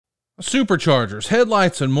Superchargers,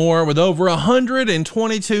 headlights, and more. With over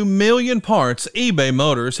 122 million parts, eBay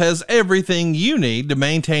Motors has everything you need to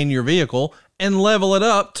maintain your vehicle and level it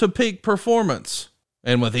up to peak performance.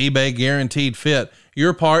 And with eBay Guaranteed Fit,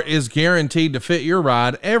 your part is guaranteed to fit your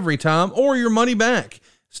ride every time or your money back.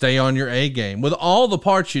 Stay on your A game with all the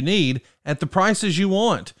parts you need at the prices you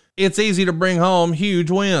want. It's easy to bring home huge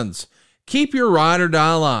wins. Keep your ride or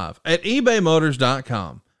die alive at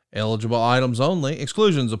ebaymotors.com. Eligible items only.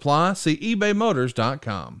 Exclusions apply. See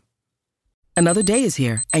ebaymotors.com. Another day is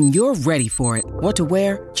here, and you're ready for it. What to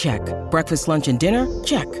wear? Check. Breakfast, lunch, and dinner?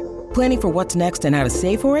 Check. Planning for what's next and how to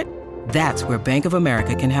save for it? That's where Bank of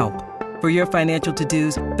America can help. For your financial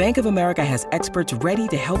to-dos, Bank of America has experts ready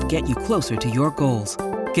to help get you closer to your goals.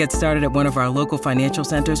 Get started at one of our local financial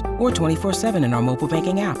centers or 24/7 in our mobile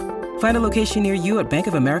banking app. Find a location near you at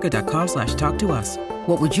bankofamerica.com/talktous.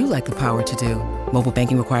 What would you like the power to do? Mobile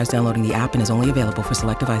banking requires downloading the app and is only available for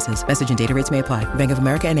select devices. Message and data rates may apply. Bank of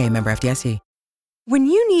America N.A., member FDIC. When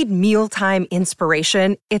you need mealtime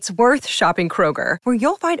inspiration, it's worth shopping Kroger, where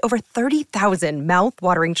you'll find over 30,000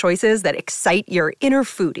 mouth-watering choices that excite your inner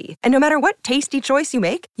foodie. And no matter what tasty choice you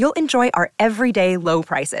make, you'll enjoy our everyday low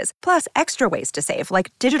prices, plus extra ways to save,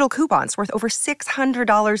 like digital coupons worth over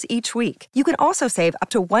 $600 each week. You can also save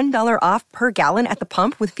up to $1 off per gallon at the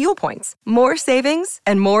pump with fuel points. More savings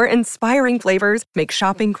and more inspiring flavors make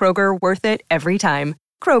shopping Kroger worth it every time.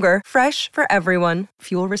 Kroger, fresh for everyone.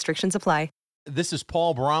 Fuel restrictions apply. This is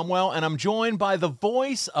Paul Bromwell, and I'm joined by the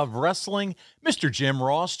voice of wrestling, Mr. Jim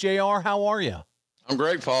Ross. JR, how are you? I'm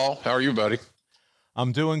great, Paul. How are you, buddy?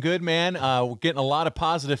 I'm doing good, man. We're getting a lot of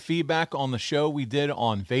positive feedback on the show we did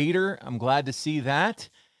on Vader. I'm glad to see that.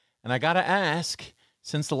 And I got to ask,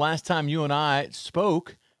 since the last time you and I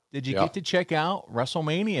spoke, did you get to check out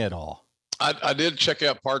WrestleMania at all? I did check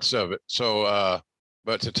out parts of it. So,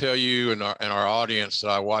 but to tell you and our audience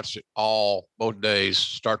that I watched it all, both days,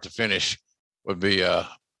 start to finish, would be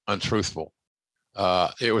untruthful.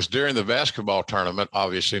 It was during the basketball tournament,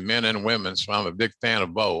 obviously, men and women, so I'm a big fan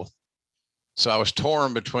of both. So I was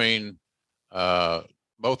torn between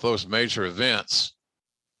both those major events,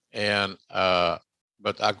 and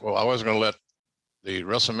but I wasn't going to let the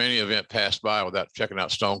WrestleMania event pass by without checking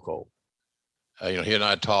out Stone Cold. He and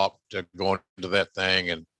I talked going into that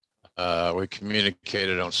thing, and we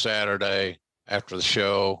communicated on Saturday after the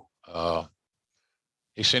show.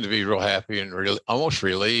 He seemed to be real happy and almost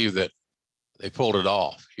relieved that they pulled it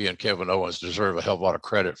off. He and Kevin Owens deserve a hell of a lot of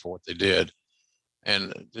credit for what they did.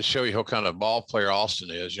 And to show you how kind of ball player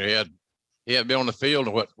Austin is, he had been on the field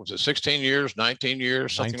in, what was it, 16 years, 19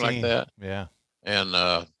 years, something 19, like that. Yeah.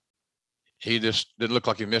 And he just didn't look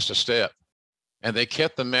like he missed a step. And they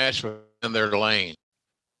kept the match within their lane.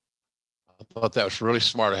 I thought that was really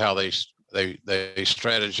smart how they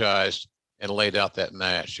strategized and laid out that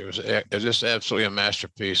match. It was just absolutely a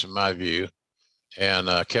masterpiece in my view. And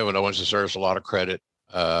Kevin Owens deserves a lot of credit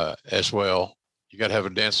as well. You got to have a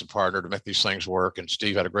dancing partner to make these things work. And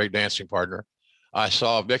Steve had a great dancing partner. I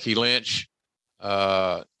saw Becky Lynch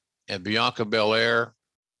and Bianca Belair.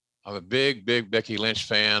 I'm a big Becky Lynch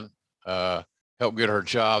fan. Helped get her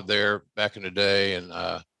job there back in the day. And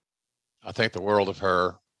I think the world of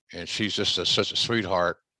her. And she's just such a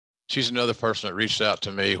sweetheart. She's another person that reached out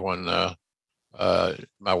to me when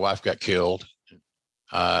my wife got killed,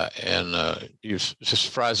 and he was just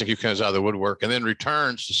surprising he comes out of the woodwork and then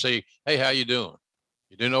returns to see, hey, how you doing?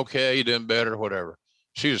 You doing okay? You doing better? Whatever.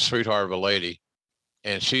 She's a sweetheart of a lady,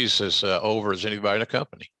 and she's as over as anybody in the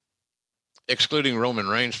company, excluding Roman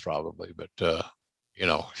Reigns probably. But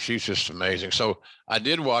she's just amazing. So I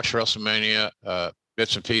did watch WrestleMania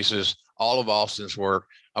bits and pieces, all of Austin's work.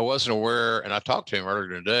 I wasn't aware, and I talked to him earlier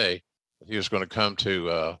today, that he was going to come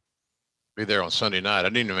to be there on Sunday night. I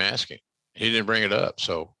didn't even ask him. He didn't bring it up.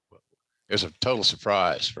 So it was a total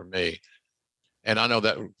surprise for me. And I know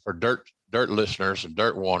that for dirt listeners and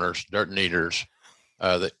dirt wanters, dirt needers,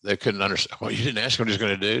 that they couldn't understand. Well, you didn't ask him what he's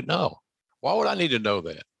going to do? No. Why would I need to know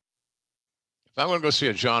that? If I'm going to go see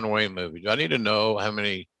a John Wayne movie, do I need to know how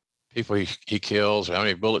many people he kills or how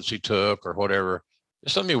many bullets he took or whatever?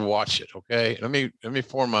 Just let me watch it, okay? Let me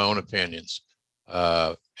form my own opinions.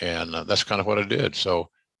 And that's kind of what I did. So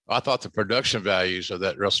I thought the production values of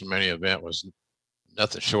that WrestleMania event was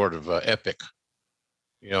nothing short of epic.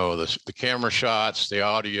 The camera shots, the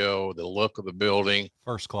audio, the look of the building.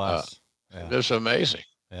 First class. It's amazing.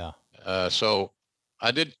 Yeah. So I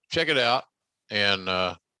did check it out, and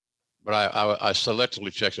but I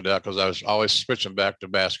selectively checked it out because I was always switching back to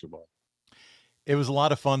basketball. It was a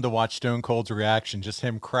lot of fun to watch Stone Cold's reaction, just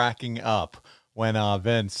him cracking up when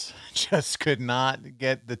Vince just could not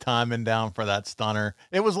get the timing down for that stunner.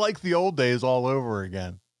 It was like the old days all over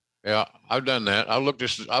again. Yeah, I've done that. I look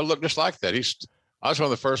just like that. I was one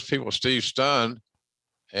of the first people Steve stunned,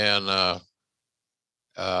 and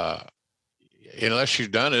unless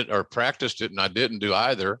you've done it or practiced it, and I didn't do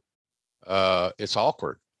either, it's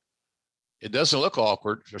awkward. It doesn't look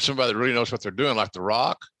awkward for somebody that really knows what they're doing, like The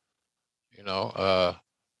Rock. I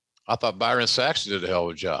thought Byron Saxton did a hell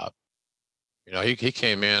of a job. He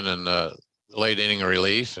came in and late inning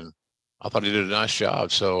relief, and I thought he did a nice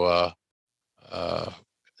job. So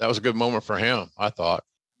that was a good moment for him, I thought.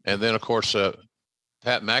 And then, of course,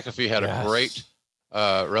 Pat McAfee had a great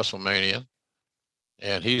WrestleMania,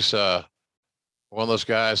 and he's one of those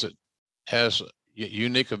guys that has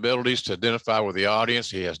unique abilities to identify with the audience.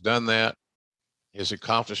 He has done that. His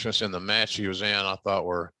accomplishments in the match he was in, I thought,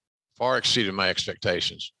 were far exceeded my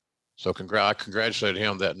expectations. So I congratulated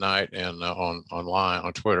him that night and online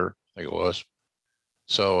on Twitter, I think it was.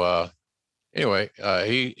 So anyway,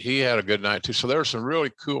 he had a good night too. So there were some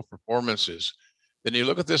really cool performances. Then you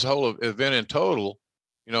look at this whole event in total,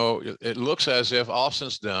 it looks as if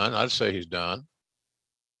Austin's done. I'd say he's done.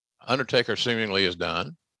 Undertaker seemingly is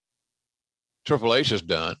done. Triple H is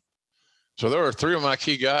done. So there are three of my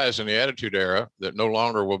key guys in the Attitude Era that no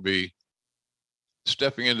longer will be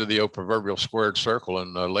stepping into the proverbial squared circle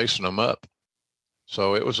and lacing them up.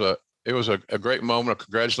 So it was a great moment. I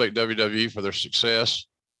congratulate WWE for their success,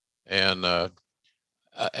 and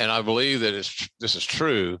I believe that this is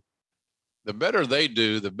true. The better they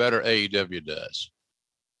do, the better AEW does.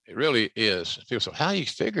 It really is. People say, how do you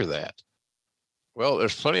figure that? Well,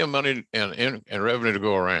 there's plenty of money and revenue to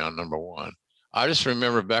go around, number one. I just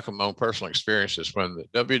remember back in my own personal experiences when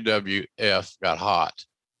the WWF got hot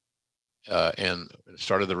and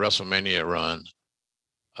started the WrestleMania run,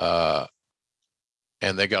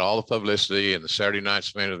 and they got all the publicity and the Saturday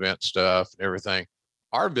night's main event stuff and everything.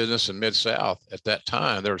 Our business in Mid-South at that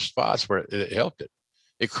time, there were spots where it helped it.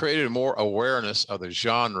 It created more awareness of the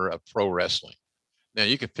genre of pro wrestling. Now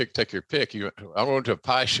you can take your pick. I'm going to a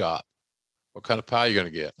pie shop. What kind of pie are you going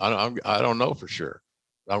to get? I don't know for sure.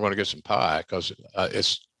 I'm going to get some pie because I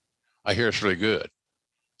hear it's really good.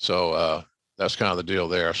 So that's kind of the deal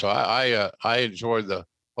there. So I enjoyed the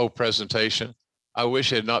whole presentation. I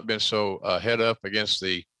wish it had not been so head up against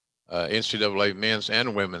the NCAA men's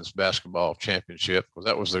and women's basketball championship, because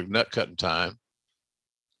that was the nut cutting time.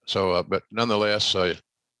 So, but nonetheless, it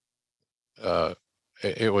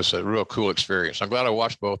was a real cool experience. I'm glad I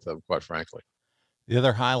watched both of them, quite frankly. The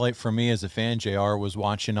other highlight for me as a fan, JR, was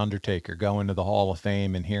watching Undertaker go into the Hall of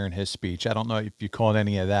Fame and hearing his speech. I don't know if you caught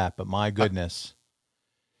any of that, but my goodness.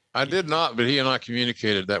 I did not, but he and I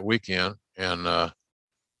communicated that weekend, and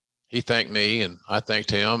he thanked me and I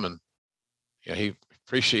thanked him, and he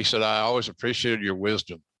said, I always appreciated your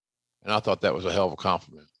wisdom. And I thought that was a hell of a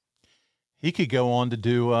compliment. He could go on to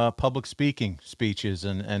do public speaking speeches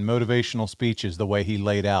and motivational speeches the way he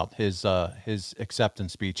laid out his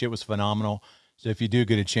acceptance speech. It was phenomenal. So if you do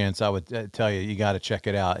get a chance, I would tell you got to check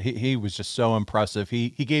it out. He was just so impressive. He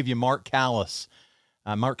gave you Mark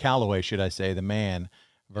Calloway, should I say, the man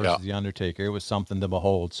versus The Undertaker. It was something to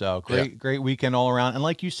behold. So great weekend all around. And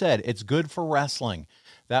like you said, it's good for wrestling.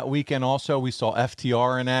 That weekend also, we saw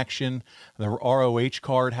FTR in action. The ROH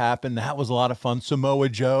card happened. That was a lot of fun. Samoa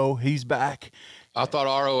Joe, he's back. I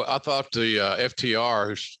thought the FTR,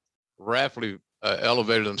 who's rapidly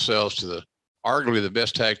elevated themselves to arguably the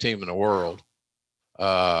best tag team in the world.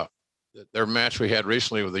 Their match we had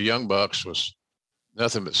recently with the Young Bucks was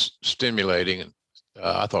nothing but stimulating, and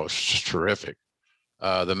I thought it was just terrific.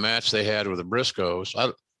 The match they had with the Briscoes,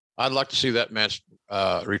 I'd like to see that match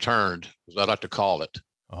returned, because I'd like to call it.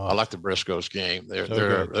 I like the Briscoes game.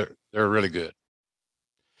 They're really good.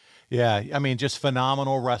 Yeah, I mean, just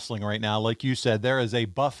phenomenal wrestling right now. Like you said, there is a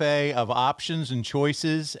buffet of options and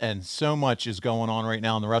choices, and so much is going on right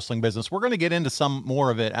now in the wrestling business. We're going to get into some more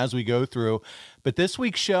of it as we go through, but this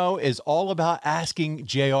week's show is all about asking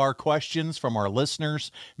JR questions from our listeners.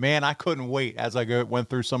 Man, I couldn't wait as I went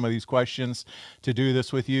through some of these questions to do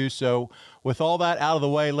this with you. So with all that out of the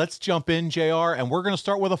way, let's jump in, JR, and we're going to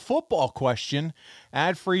start with a football question.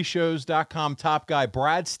 Adfreeshows.com top guy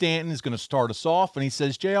Brad Stanton is going to start us off, and he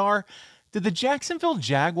says, JR, did the Jacksonville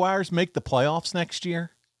Jaguars make the playoffs next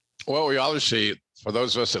year? Well, we obviously, for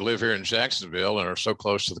those of us that live here in Jacksonville and are so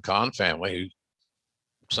close to the Kahn family who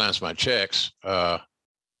signs my checks,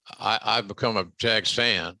 I've become a Jags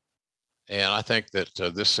fan, and I think that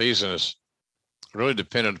this season is really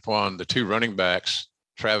dependent upon the two running backs,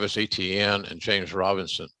 Travis Etienne and James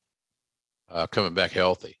Robinson, coming back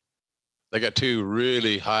healthy. They got two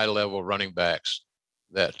really high-level running backs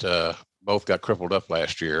that both got crippled up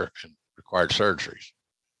last year and required surgeries.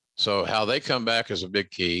 So how they come back is a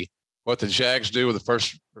big key. What the Jags do with the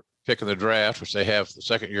first pick in the draft, which they have the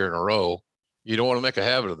second year in a row. You don't want to make a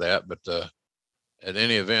habit of that, but in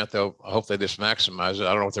any event, I hope they just maximize it.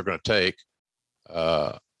 I don't know what they're going to take.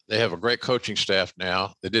 They have a great coaching staff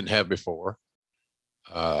now they didn't have before.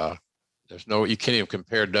 You can't even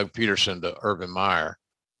compare Doug Peterson to Urban Meyer.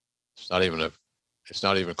 It's not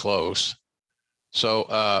even close. So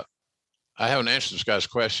I haven't answered this guy's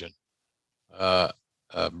question,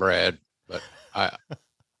 Brad, but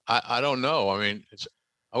I don't know. I mean,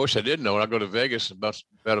 I wish I did know. I'd go to Vegas and bet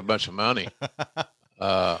a bunch of money.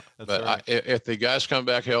 But right. If the guys come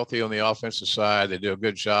back healthy on the offensive side, they do a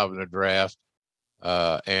good job in the draft,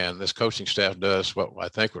 and this coaching staff does what I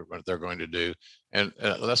think they're going to do. And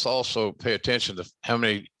let's also pay attention to how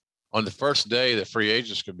many on the first day that free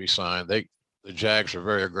agents could be signed. The Jags are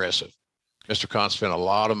very aggressive. Mr. Khan spent a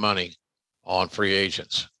lot of money on free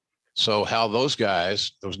agents. So how those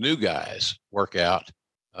new guys work out,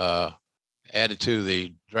 added to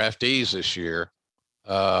the draftees this year,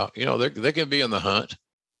 they can be in the hunt.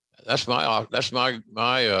 That's my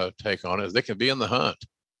take on it. They can be in the hunt.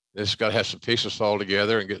 They just got to have some pieces fall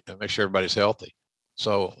together and make sure everybody's healthy.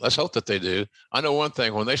 So let's hope that they do. I know one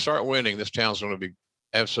thing: when they start winning, this town's going to be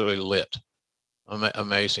absolutely lit.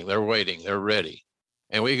 Amazing. They're waiting. They're ready.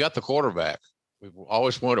 And we got the quarterback. We've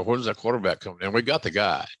always wondered, when's that quarterback coming in? We got the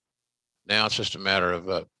guy. Now it's just a matter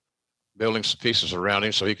of building some pieces around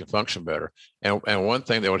him so he can function better. And one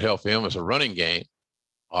thing that would help him is a running game,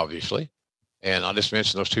 obviously. And I just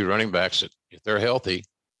mentioned those two running backs that if they're healthy,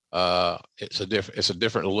 it's a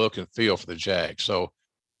different look and feel for the Jags. So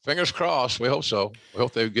fingers crossed. We hope so. We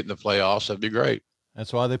hope they get in the playoffs. That'd be great.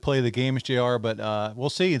 That's why they play the games, JR. But we'll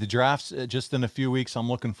see. The draft's just in a few weeks. I'm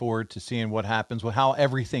looking forward to seeing what happens with how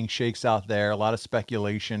everything shakes out there. A lot of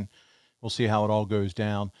speculation. We'll see how it all goes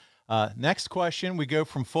down. Next question. We go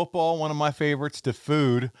from football, one of my favorites, to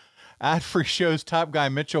food. Ad Free Show's top guy,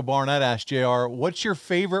 Mitchell Barnett, asked JR, what's your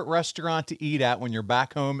favorite restaurant to eat at when you're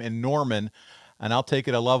back home in Norman? And I'll take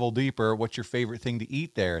it a level deeper. What's your favorite thing to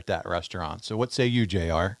eat there at that restaurant? So what say you,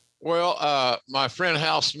 JR? Well, my friend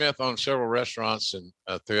Hal Smith owns several restaurants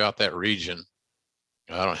throughout that region.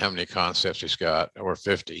 I don't know how many concepts he's got, over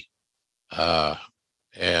 50,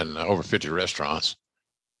 and over 50 restaurants.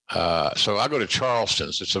 So I go to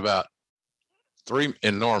Charleston's. It's about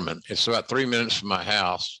in Norman. It's about 3 minutes from my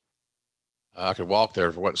house. I could walk there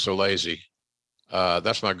if I wasn't so lazy.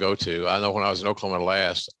 That's my go-to. I know when I was in Oklahoma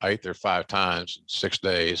last, I ate there 5 times in 6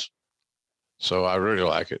 days. So I really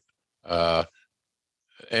like it.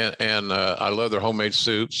 And I love their homemade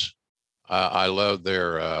soups. I love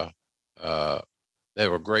their, they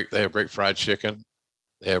have great fried chicken.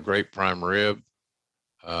 They have great prime rib.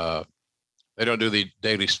 They don't do the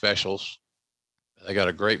daily specials. They got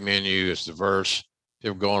a great menu. It's diverse.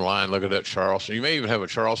 People go online, look at that Charleston. You may even have a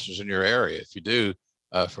Charleston's in your area. If you do,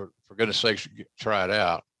 for goodness sakes, try it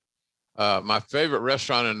out. My favorite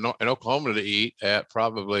restaurant in Oklahoma to eat at,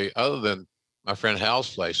 probably other than my friend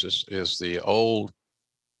Hal's places, is the old,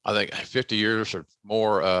 I think 50 years or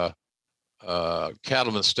more,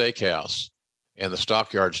 Cattleman Steakhouse in the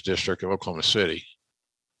Stockyards district of Oklahoma City.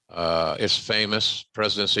 It's famous.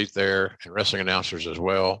 Presidents eat there and wrestling announcers as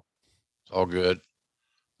well. It's all good.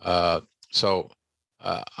 So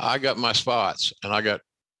I got my spots, and I got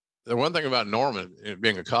the one thing about Norman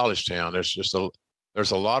being a college town. There's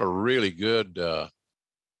a lot of really good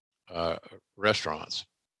restaurants,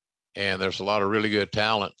 and there's a lot of really good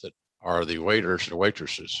talent that are the waiters and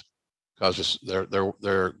waitresses, because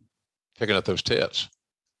they're picking up those tips.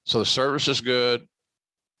 So the service is good,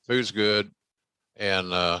 food's good, and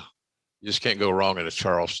you just can't go wrong at a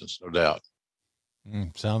Charleston's, no doubt.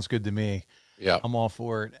 Sounds good to me. Yeah, I'm all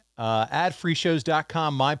for it.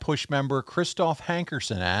 Adfreeshows.com, my push member Christoph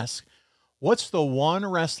Hankerson asks, what's the one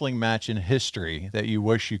wrestling match in history that you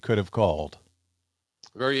wish you could have called?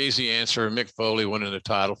 Very easy answer. Mick Foley winning the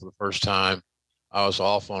title for the first time. I was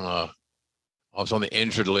on the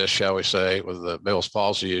injured list, shall we say, with the Bell's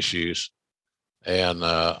palsy issues. And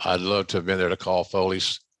I'd love to have been there to call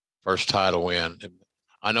Foley's first title win.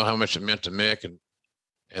 I know how much it meant to Mick,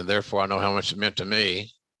 and therefore I know how much it meant to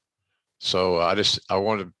me. So that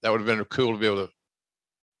would have been cool to be able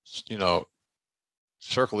to,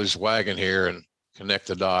 circle his wagon here and connect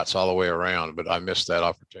the dots all the way around. But I missed that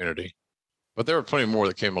opportunity. But there were plenty more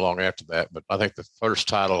that came along after that. But I think the first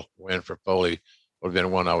title win for Foley would have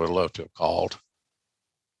been one I would have loved to have called.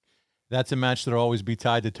 That's a match that'll always be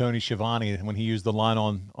tied to Tony Schiavone when he used the line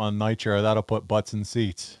on Nitro. That'll put butts in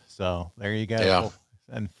seats. So there you go. Yeah.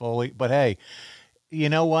 And Foley. But hey, you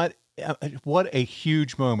know what? What a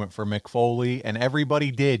huge moment for Mick Foley, and everybody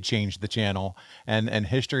did change the channel, and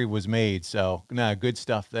history was made. So, good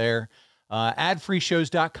stuff there.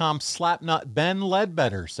 Adfreeshows.com Slapnut Ben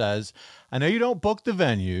Ledbetter says, I know you don't book the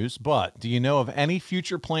venues, but do you know of any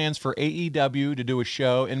future plans for AEW to do a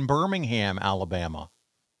show in Birmingham, Alabama?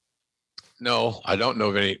 No, I don't know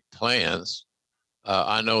of any plans.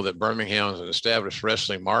 I know that Birmingham is an established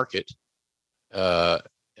wrestling market,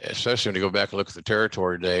 especially when you go back and look at the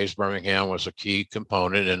territory days. Birmingham was a key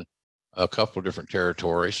component in a couple of different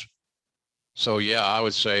territories. So, yeah, I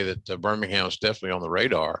would say that Birmingham is definitely on the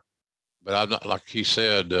radar. But I'm not, like he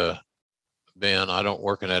said, Ben, I don't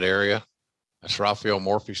work in that area. That's Raphael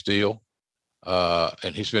Morphy's deal.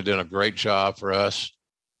 And he's been doing a great job for us,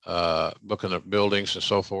 booking the buildings and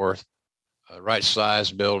so forth. Right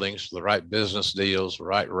size buildings, the right business deals, the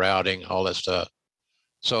right routing, all that stuff.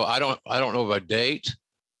 So I don't know of a date,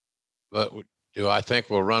 but do I think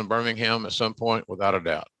we'll run Birmingham at some point? Without a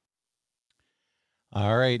doubt.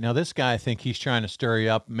 All right. Now, this guy, I think he's trying to stir you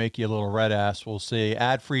up and make you a little red ass. We'll see.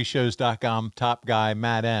 Adfreeshows.com, top guy,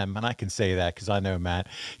 Matt M. And I can say that because I know Matt.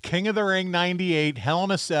 King of the Ring 98, Hell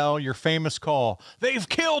in a Cell, your famous call. They've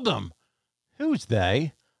killed him. Who's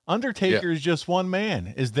they? Undertaker is just one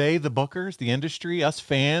man. Is they the bookers, the industry, us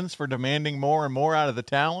fans for demanding more and more out of the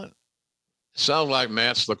talent? Sounds like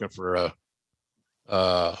Matt's looking for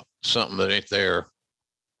something that ain't there.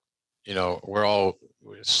 You know, we're all,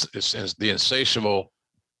 it's the insatiable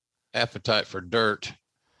appetite for dirt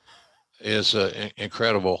is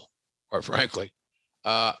incredible, quite frankly.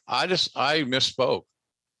 I misspoke.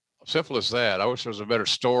 Simple as that. I wish there was a better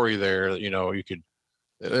story there. You know, you could,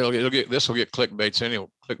 this will get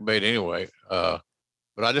clickbait anyway. But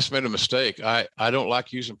I just made a mistake. I don't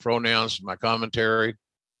like using pronouns in my commentary.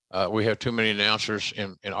 We have too many announcers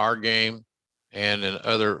in our game and in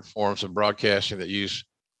other forms of broadcasting that use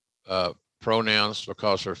pronouns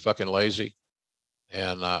because they're fucking lazy.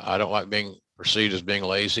 And I don't like being perceived as being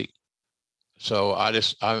lazy. So I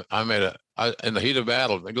in the heat of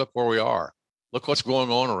battle, look where we are. Look what's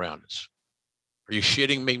going on around us. Are you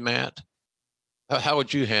shitting me, Matt? How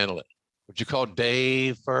would you handle it? Would you call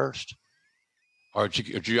Dave first? Or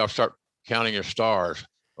would you start counting your stars?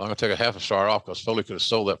 Well, I'm going to take a half a star off because Foley could have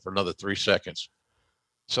sold that for another 3 seconds.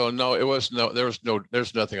 So no, there's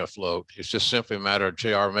nothing afloat. It's just simply a matter of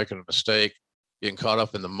JR making a mistake, getting caught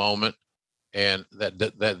up in the moment, and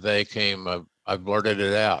that they came. I blurted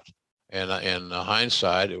it out, and in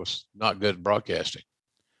hindsight, it was not good broadcasting.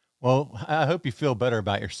 Well, I hope you feel better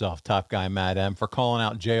about yourself, top guy Matt M, for calling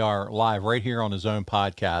out JR live right here on his own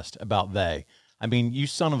podcast about they. I mean, you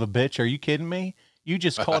son of a bitch, are you kidding me? You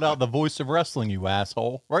just called out the voice of wrestling, you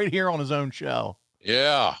asshole, right here on his own show.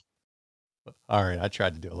 Yeah. All right, I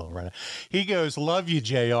tried to do a little red. He goes, love you,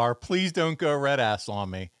 JR. Please don't go red ass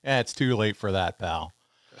on me. It's too late for that, pal.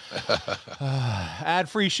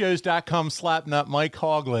 Adfreeshows.com Slapnut Mike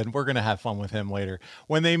Hoagland. We're going to have fun with him later.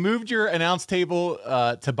 When they moved your announce table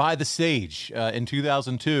to buy the stage in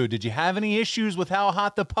 2002, did you have any issues with how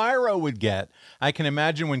hot the pyro would get? I can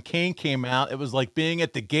imagine when Kane came out, it was like being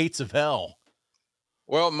at the gates of hell.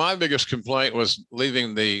 Well, my biggest complaint was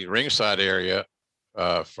leaving the ringside area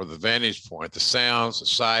for the vantage point, the sounds, the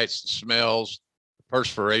sights, the smells, the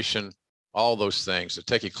perspiration, all those things that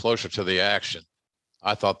take you closer to the action.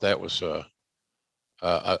 I thought that was a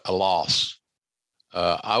loss.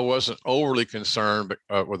 I wasn't overly concerned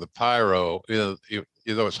with the pyro, though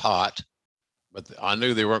it's hot, but I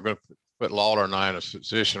knew they weren't going to put Lawler and I in a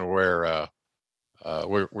position where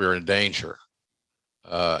we're in danger.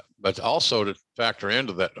 But also to factor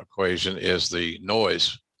into that equation is the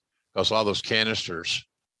noise, because a lot of those canisters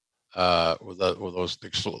with those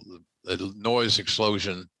the noise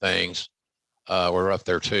explosion things were up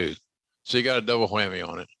there too. So you got a double whammy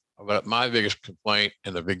on it. But my biggest complaint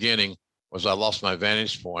in the beginning was I lost my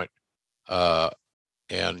vantage point.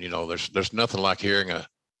 And you know, there's nothing like hearing a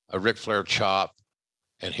Ric Flair chop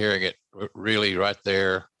and hearing it really right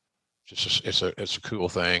there. It's a cool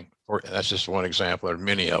thing. That's just one example. There are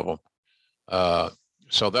many of them.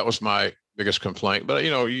 So that was my biggest complaint. But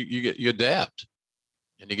you know, you adapt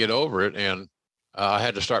and you get over it. And I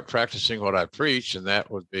had to start practicing what I preach, and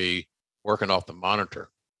that would be working off the monitor.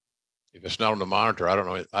 If it's not on the monitor, I don't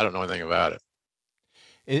know anything about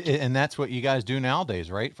it. And that's what you guys do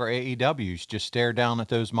nowadays, right? For AEWs, just stare down at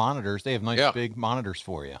those monitors. They have nice big monitors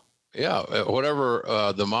for you. Yeah,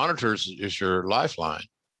 whatever the monitors is your lifeline.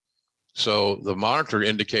 So the monitor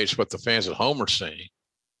indicates what the fans at home are seeing.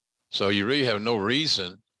 So you really have no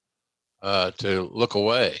reason to look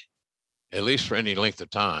away, at least for any length of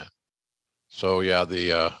time. So yeah,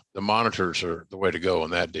 the monitors are the way to go on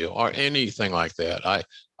that deal, or anything like that.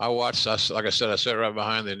 I watched, like I said, I sat right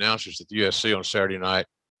behind the announcers at the UFC on Saturday night,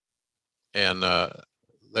 and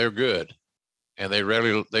they're good. and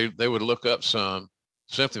they would look up some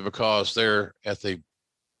simply because they're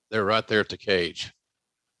right there at the cage.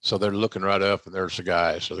 So they're looking right up, and there's the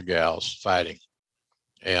guys or the gals fighting.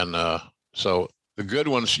 And so the good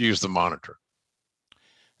ones use the monitor.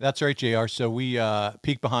 That's right, JR. So we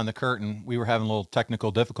peeked behind the curtain. We were having a little technical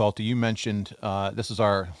difficulty. You mentioned this is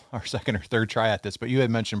our second or third try at this, but you had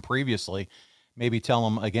mentioned previously, maybe tell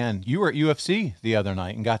them again, you were at UFC the other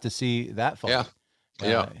night and got to see that fight.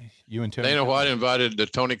 Yeah. You and Tony. Dana White invited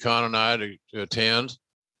Tony Khan and I to attend.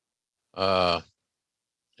 So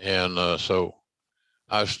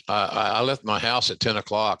I left my house at 10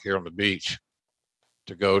 o'clock here on the beach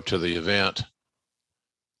to go to the event,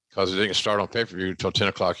 because it didn't start on pay-per-view until 10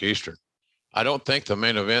 o'clock Eastern. I don't think the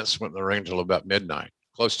main events went in the ring until about midnight,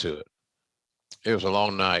 close to it. It was a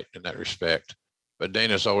long night in that respect. But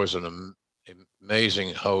Dana's always an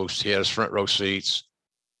amazing host. He had his front row seats,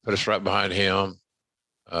 put us right behind him.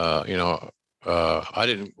 I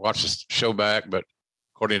didn't watch the show back, but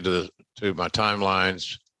according to my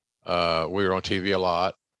timelines, we were on TV a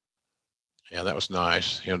lot. And that was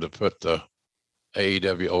nice, to put the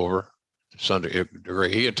AEW over to some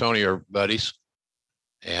degree. He and Tony are buddies,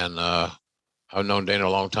 and I've known Dana a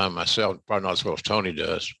long time myself, probably not as well as Tony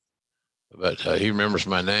does, but he remembers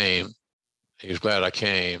my name. He's glad I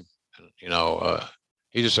came.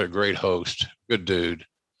 He's just a great host, good dude.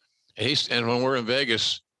 And when we're in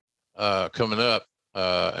Vegas coming up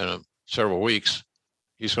in several weeks,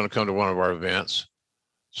 he's going to come to one of our events.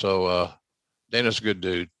 So Dana's a good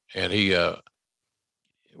dude, and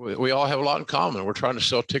we all have a lot in common. We're trying to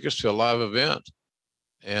sell tickets to a live event,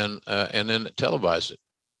 and then televise it.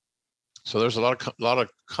 So there's a lot of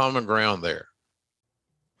common ground there.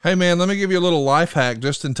 Hey man, let me give you a little life hack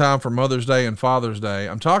just in time for Mother's Day and Father's Day.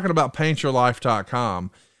 I'm talking about paintyourlife.com.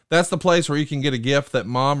 That's the place where you can get a gift that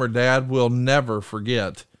mom or dad will never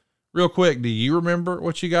forget. Real quick, do you remember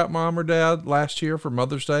what you got mom or dad last year for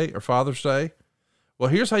Mother's Day or Father's Day? Well,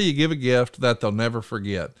 here's how you give a gift that they'll never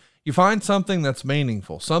forget. You find something that's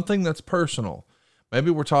meaningful, something that's personal.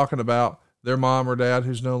 Maybe we're talking about their mom or dad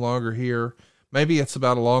who's no longer here. Maybe it's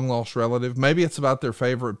about a long lost relative. Maybe it's about their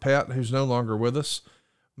favorite pet who's no longer with us.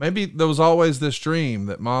 Maybe there was always this dream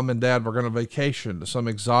that mom and dad were going to vacation to some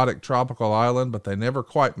exotic tropical island, but they never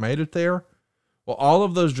quite made it there. Well, all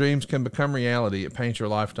of those dreams can become reality at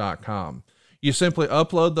paintyourlife.com. You simply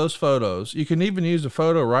upload those photos. You can even use a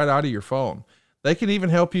photo right out of your phone. They can even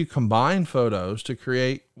help you combine photos to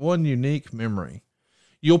create one unique memory.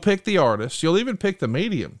 You'll pick the artist. You'll even pick the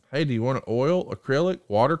medium. Hey, do you want oil, acrylic,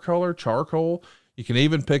 watercolor, charcoal? You can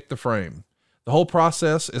even pick the frame. The whole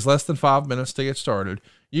process is less than 5 minutes to get started.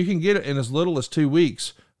 You can get it in as little as 2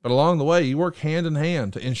 weeks, but along the way, you work hand in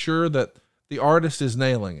hand to ensure that the artist is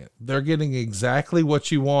nailing it. They're getting exactly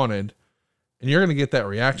what you wanted, and you're going to get that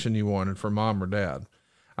reaction you wanted from mom or dad.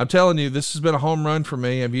 I'm telling you, this has been a home run for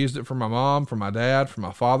me. I've used it for my mom, for my dad, for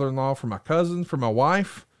my father-in-law, for my cousins, for my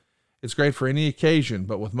wife. It's great for any occasion,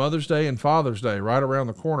 but with Mother's Day and Father's Day right around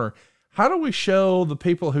the corner, how do we show the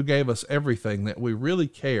people who gave us everything that we really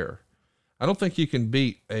care? I don't think you can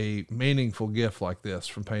beat a meaningful gift like this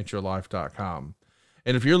from paintyourlife.com.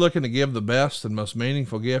 And if you're looking to give the best and most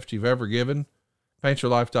meaningful gift you've ever given,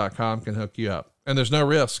 paintyourlife.com can hook you up. And there's no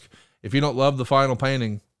risk. If you don't love the final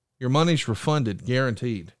painting, your money's refunded,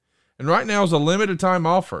 guaranteed. And right now is a limited time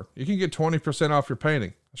offer. You can get 20% off your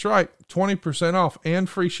painting. That's right, 20% off and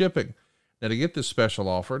free shipping. Now to get this special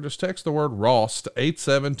offer, just text the word Ross to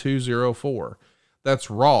 87204. That's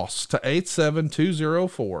Ross to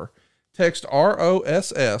 87204. Text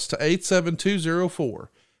ROSS to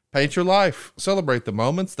 87204. Paint Your Life. Celebrate the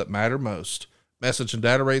moments that matter most. Message and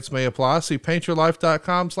data rates may apply. See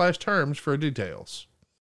paintyourlife.com/terms for details.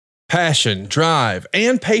 Passion, drive,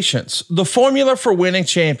 and patience. The formula for winning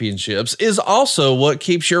championships is also what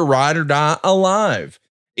keeps your ride or die alive.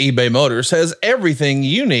 eBay Motors has everything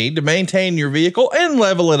you need to maintain your vehicle and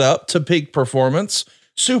level it up to peak performance.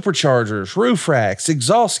 Superchargers, roof racks,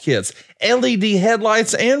 exhaust kits, LED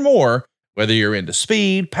headlights, and more. Whether you're into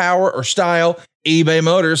speed, power, or style, eBay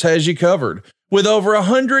Motors has you covered. With over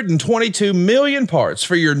 122 million parts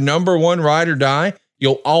for your number one ride or die,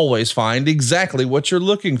 you'll always find exactly what you're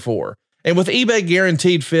looking for. And with eBay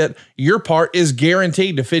Guaranteed Fit, your part is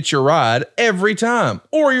guaranteed to fit your ride every time,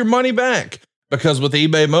 or your money back. Because with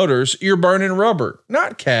eBay Motors, you're burning rubber,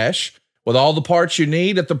 not cash. With all the parts you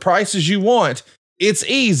need at the prices you want, it's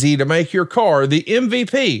easy to make your car the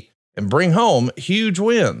MVP and bring home huge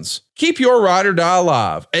wins. Keep your ride or die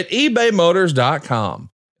alive at ebaymotors.com.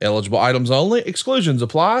 Eligible items only. Exclusions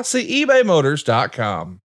apply. See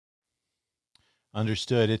ebaymotors.com.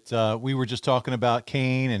 Understood. We were just talking about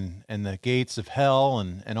Kane and the gates of hell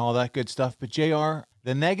and all that good stuff. But JR,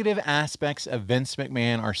 the negative aspects of Vince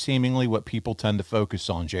McMahon are seemingly what people tend to focus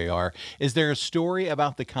on, JR. Is there a story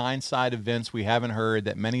about the kind side of Vince we haven't heard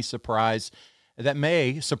that may surprise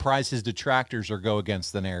his detractors or go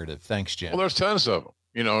against the narrative? Thanks, Jim. Well, there's tons of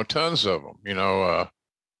them, tons of them,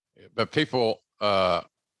 but people,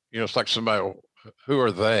 it's like somebody, who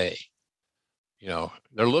are they?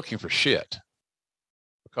 They're looking for shit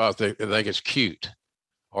because they think it's cute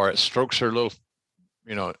or it strokes their little,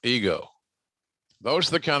 ego. Those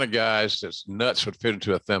are the kind of guys that's nuts would fit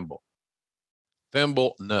into a thimble.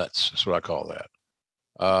 Thimble nuts. That's what I call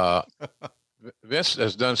that. Vince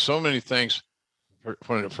has done so many things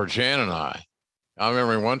for Jan and I. I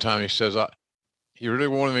remember one time he says, he really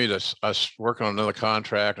wanted me to, I was working on another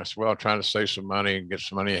contract. I said, well, I'm trying to save some money and get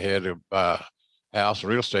some money ahead to buy a house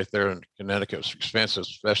and real estate there in Connecticut. It's expensive,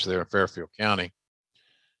 especially there in Fairfield County.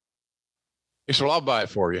 He said, well, I'll buy it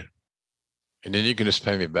for you. And then you can just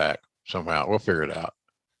pay me back somehow. We'll figure it out.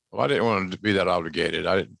 Well, I didn't want to be that obligated.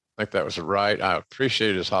 I didn't think that was right. I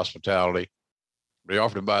appreciated his hospitality, but he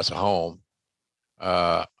offered to buy us a home.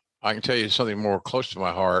 I can tell you something more close to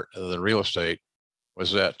my heart than real estate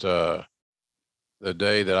was that the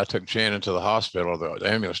day that I took Jan into the hospital, the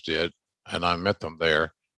ambulance did, and I met them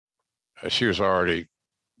there. She was already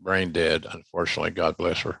brain dead, unfortunately, God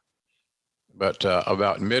bless her. But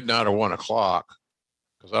about midnight or 1 o'clock,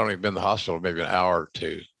 because I'd only been in the hospital maybe an hour or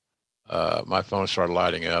two, my phone started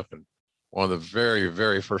lighting up, and one of the very,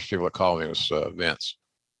 very first people that called me was Vince.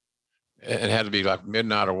 It had to be like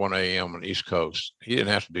midnight or 1 a.m. on the East Coast. He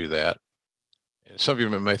didn't have to do that. And some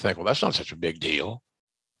people may think, well, that's not such a big deal.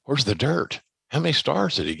 Where's the dirt? How many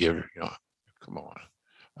stars did he give her? Come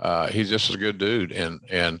on. He's just a good dude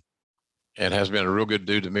and has been a real good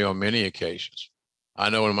dude to me on many occasions. I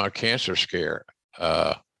know in my cancer scare,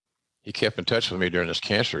 he kept in touch with me during this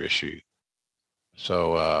cancer issue.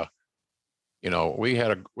 So, we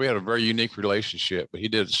had a very unique relationship, but he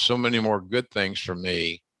did so many more good things for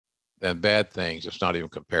me than bad things. It's not even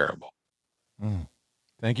comparable.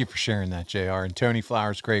 Thank you for sharing that, JR. And Tony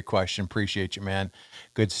Flowers, great question. Appreciate you, man.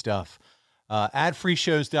 Good stuff.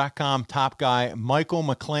 Adfreeshows.com, top guy, Michael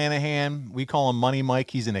McClanahan. We call him Money Mike.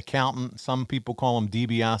 He's an accountant. Some people call him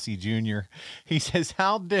DiBiase Jr. He says,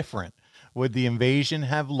 how different would the invasion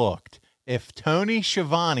have looked if Tony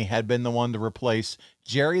Schiavone had been the one to replace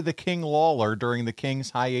Jerry the King Lawler during the King's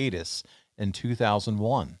hiatus in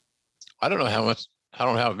 2001? I don't know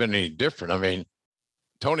how it been any different. I mean,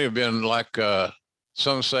 Tony have been like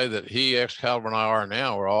some say that he, Excalibur, and I are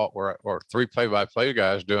now. We're three play-by-play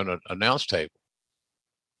guys doing an announce table.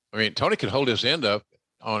 I mean, Tony can hold his end up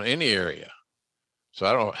on any area. So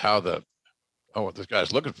I don't know what this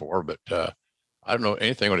guy's looking for, but I don't know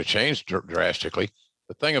anything would have changed drastically.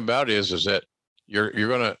 The thing about it is that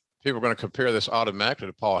people are gonna compare this automatically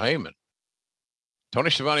to Paul Heyman. Tony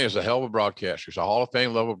Schiavone is a hell of a broadcaster. He's a Hall of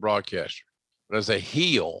Fame level broadcaster, but as a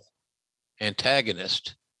heel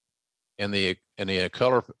antagonist in the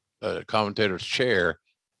color commentator's chair,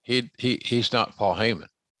 he's not Paul Heyman.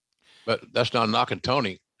 But that's not knocking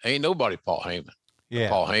Tony. Ain't nobody Paul Heyman. Yeah,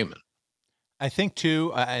 Paul Heyman. I think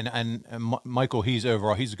too, and Michael, he's a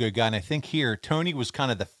good guy, and I think here Tony was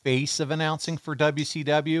kind of the face of announcing for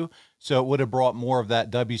WCW, so it would have brought more of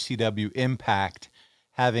that WCW impact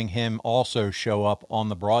having him also show up on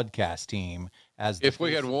the broadcast team as if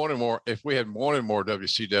we had wanted more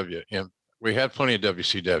WCW, and we had plenty of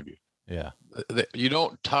WCW. Yeah, you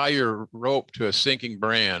don't tie your rope to a sinking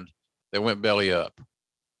brand that went belly up.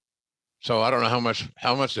 So I don't know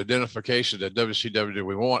how much identification that WCW do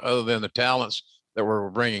we want other than the talents that we're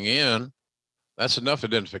bringing in. That's enough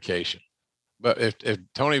identification. But if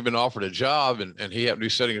Tony had been offered a job and he happened to be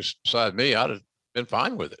sitting beside me, I'd have been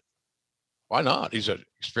fine with it. Why not? He's an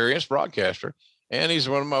experienced broadcaster, and he's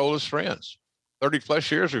one of my oldest friends. 30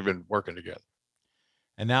 plus years we've been working together.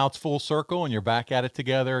 And now it's full circle, and you're back at it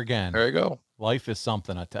together again. There you go. Life is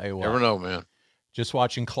something, I tell you what. Never know, man. Just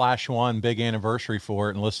watching Clash 1, big anniversary for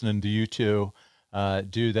it, and listening to you two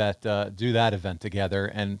do that event together,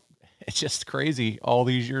 and it's just crazy. All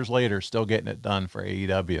these years later, still getting it done for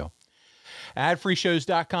AEW.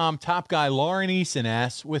 Adfreeshows.com, top guy Lauren Eason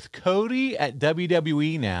asks, with Cody at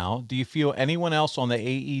WWE now, do you feel anyone else on the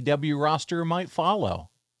AEW roster might follow?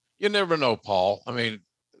 You never know, Paul. I mean,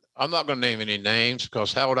 I'm not going to name any names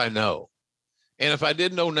because how would I know? And if I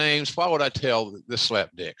did know names, why would I tell this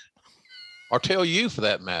slapdick? Or tell you for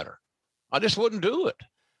that matter? I just wouldn't do it.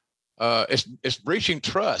 It's breaching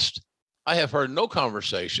trust. I have heard no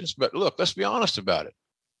conversations, but look, let's be honest about it.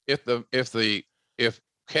 If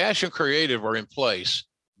Cash and Creative are in place,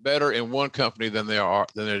 better in one company than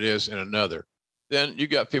it is in another, then you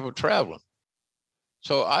got people traveling.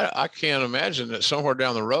 So I can't imagine that somewhere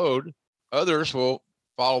down the road, others will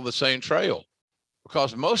follow the same trail,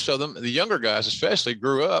 because most of them, the younger guys especially,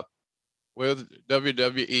 grew up with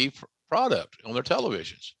WWE product on their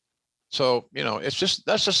televisions. So, that's just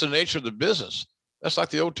the nature of the business. That's like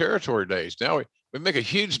the old territory days. Now we make a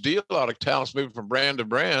huge deal out of talents moving from brand to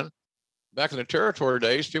brand. Back in the territory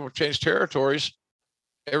days, people change territories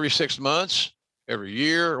every 6 months, every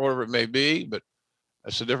year, or whatever it may be. But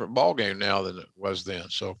that's a different ballgame now than it was then.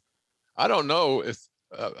 So I don't know if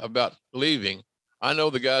about leaving. I know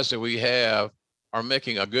the guys that we have are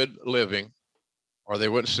making a good living, or they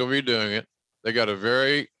wouldn't still be doing it. They got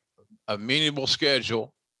a amenable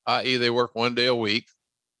schedule, i.e. they work 1 day a week.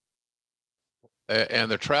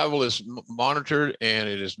 And the travel is monitored and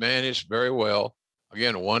it is managed very well.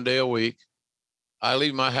 Again, 1 day a week. I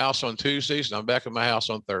leave my house on Tuesdays and I'm back at my house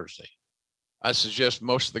on Thursday. I suggest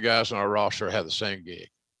most of the guys on our roster have the same gig.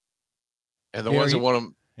 And the ones that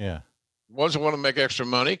want to make extra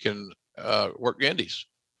money can work indies,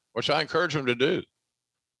 which I encourage them to do.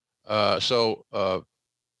 No,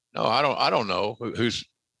 I don't know who's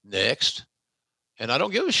next, and I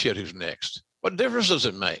don't give a shit who's next. What difference does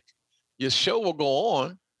it make? Your show will go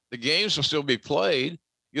on. The games will still be played.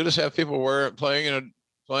 You'll just have people playing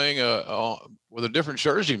with a different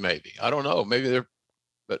jersey. Maybe, I don't know. Maybe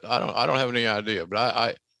but I don't have any idea.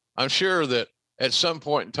 But I'm sure that at some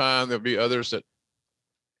point in time there'll be others that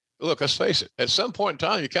look. Let's face it. At some point in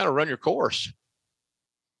time, you kind of run your course.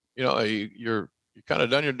 You're kind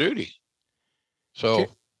of done your duty. So.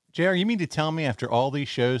 JR, you mean to tell me after all these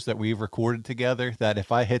shows that we've recorded together that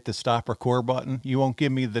if I hit the stop record button, you won't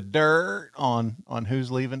give me the dirt on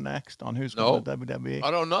who's leaving next, on who's going to WWE?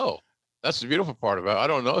 I don't know. That's the beautiful part about it. I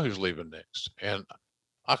don't know who's leaving next. And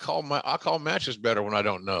I call matches better when I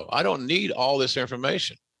don't know. I don't need all this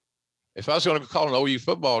information. If I was going to call an OU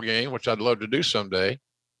football game, which I'd love to do someday,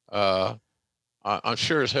 I'm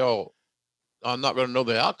sure as hell I'm not going to know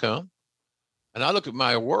the outcome. And I look at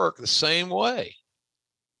my work the same way.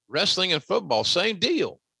 Wrestling and football, same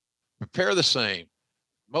deal. Prepare the same.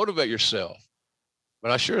 Motivate yourself.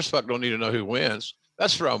 But I sure as fuck don't need to know who wins.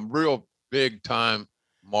 That's for a real big time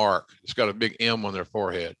mark. It's got a big M on their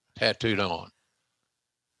forehead, tattooed on.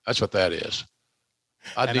 That's what that is.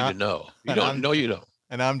 I need to know. You don't know. You don't.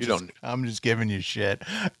 And I'm just giving you shit.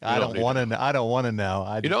 I don't want to know. I don't want to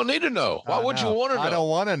know. You don't need to know. Why would you want to know? I don't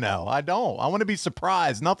want to know. I don't. I want to be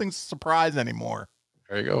surprised. Nothing's a surprise anymore.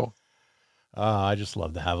 There you go. I just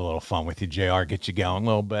love to have a little fun with you, JR. Get you going a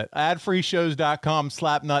little bit.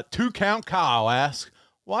 Adfreeshows.com/slapnut. 2 Count Kyle asks,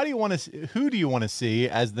 who do you want to see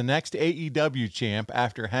as the next AEW champ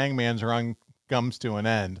after Hangman's run comes to an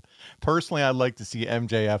end? Personally, I'd like to see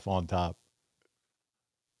MJF on top.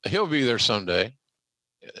 He'll be there someday.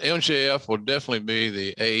 MJF will definitely be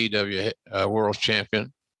the AEW World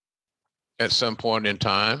Champion at some point in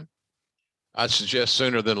time. I'd suggest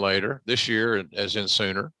sooner than later, this year as in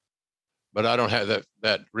sooner. But I don't have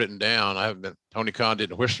that written down. I haven't been. Tony Khan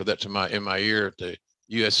didn't whisper that in my ear at the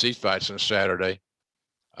USC fights on Saturday.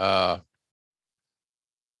 But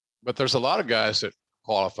there's a lot of guys that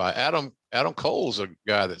qualify. Adam Cole's a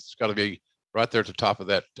guy that's got to be right there at the top of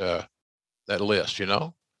that list.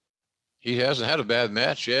 He hasn't had a bad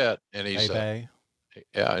match yet, and he's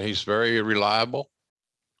he's very reliable,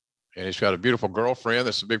 and he's got a beautiful girlfriend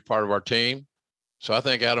that's a big part of our team. So I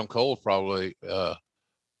think Adam Cole probably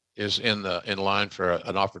is in line for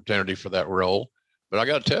an opportunity for that role. But I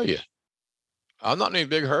got to tell you, I'm not in any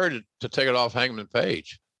big hurry to take it off Hangman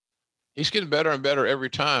Page. He's getting better and better every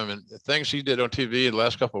time. And the things he did on TV in the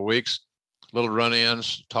last couple of weeks, little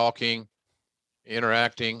run-ins, talking,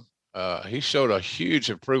 interacting, he showed a huge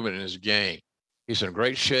improvement in his game. He's in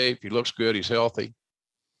great shape. He looks good. He's healthy.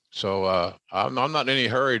 So I'm not in any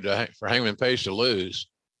hurry for Hangman Page to lose.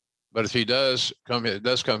 But if it does come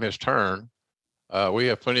his turn, we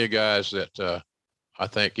have plenty of guys that I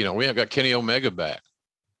think, we have got Kenny Omega back.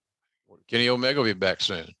 Kenny Omega will be back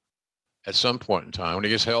soon at some point in time when he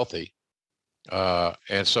gets healthy.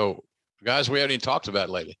 And so guys we haven't even talked about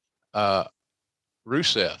lately,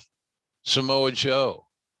 Rusev, Samoa Joe.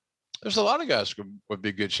 There's a lot of guys who would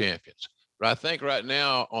be good champions. But I think right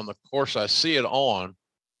now on the course I see it on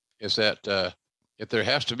is that if there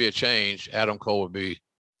has to be a change, Adam Cole would be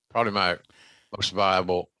probably my most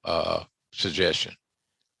viable suggestion.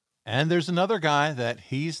 And there's another guy that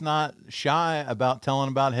he's not shy about telling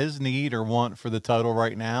about his need or want for the title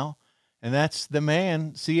right now, and that's the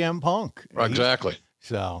man, CM Punk. Exactly.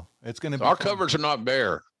 So it's going to be our cupboards are not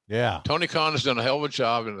bare. Yeah. Tony Khan has done a hell of a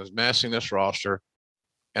job in amassing this roster,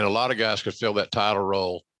 and a lot of guys could fill that title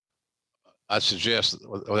role I suggest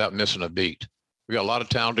without missing a beat. We got a lot of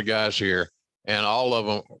talented guys here, and all of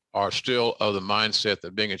them are still of the mindset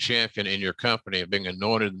that being a champion in your company and being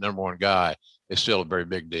anointed the number one guy is still a very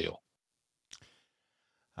big deal.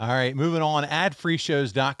 All right, moving on.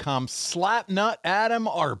 Adfreeshows.com. Slapnut Adam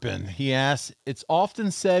Arpin. He asks, it's often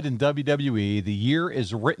said in WWE, the year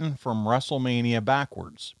is written from WrestleMania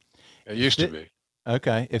backwards. It used to be.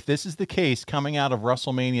 Okay. If this is the case coming out of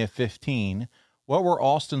WrestleMania 15, what were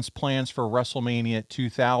Austin's plans for WrestleMania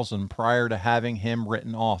 2000 prior to having him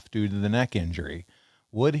written off due to the neck injury?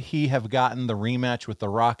 Would he have gotten the rematch with The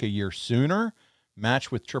Rock a year sooner,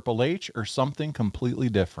 match with Triple H, or something completely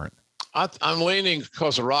different? I'm leaning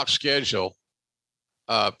because of Rock's schedule,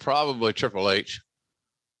 probably Triple H.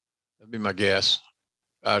 That'd be my guess.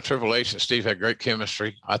 Triple H and Steve had great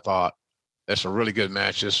chemistry. I thought there's some really good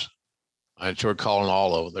matches. I enjoyed calling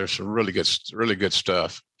all of them. There's some really good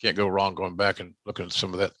stuff. Can't go wrong going back and looking at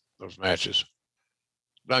some of those matches.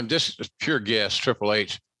 But I'm just a pure guess, Triple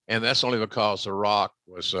H, and that's only because The Rock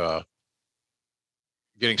was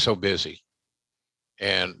getting so busy,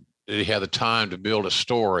 and he had the time to build a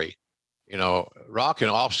story. You know, Rock and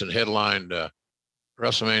Austin headlined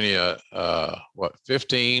WrestleMania,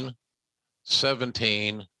 15,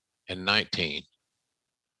 17, and 19.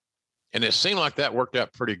 And it seemed like that worked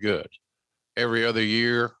out pretty good. Every other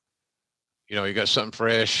year, you know, you got something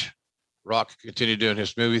fresh. Rock could continue doing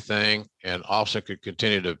his movie thing, and Austin could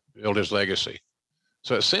continue to build his legacy.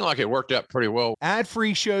 So it seemed like it worked out pretty well.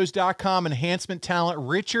 Adfreeshows.com enhancement talent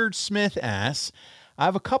Richard Smith asks, I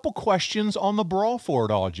have a couple questions on the Brawl for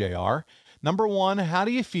It All, JR. Number one, how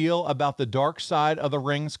do you feel about the Dark Side of the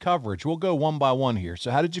Ring's coverage? We'll go one by one here. So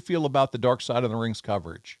how did you feel about the Dark Side of the Ring's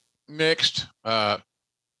coverage? Mixed. I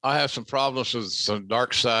have some problems with some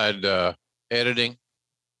Dark Side editing.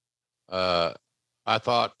 I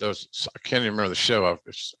thought I can't even remember the show,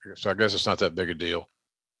 so I guess it's not that big a deal.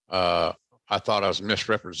 I thought I was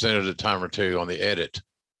misrepresented a time or two on the edit,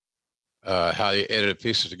 how they edited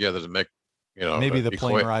pieces together to make, you know, maybe the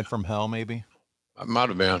plane ride from hell, maybe. Might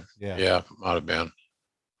have been. Yeah, might have been.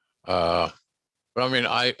 But I mean,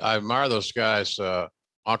 I admire those guys'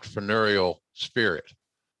 entrepreneurial spirit,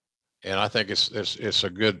 and I think it's a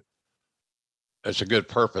good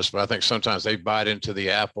purpose. But I think sometimes they bite into the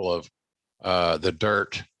apple of the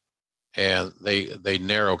dirt, and they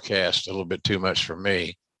narrowcast a little bit too much for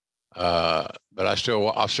me. But I'm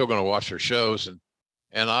still going to watch their shows,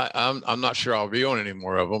 and I'm not sure I'll be on any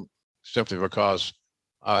more of them simply because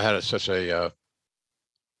I had such a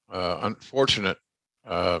unfortunate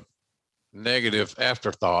negative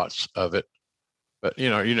afterthoughts of it. But you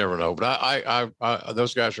know, you never know. But I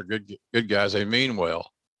those guys are good guys. They mean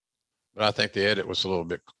well, but I think the edit was a little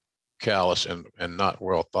bit callous and not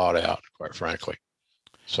well thought out, quite frankly.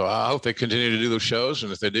 So I hope they continue to do those shows,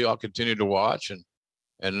 and if they do, I'll continue to watch, and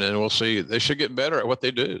then we'll see. They should get better at what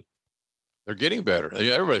they do. They're getting better.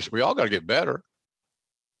 We all got to get better.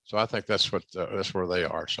 So I think that's where they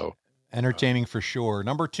are. So entertaining for sure.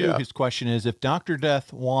 Number two, yeah. His question is, if Dr.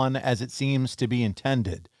 Death won as it seems to be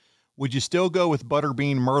intended, would you still go with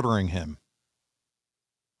Butterbean murdering him?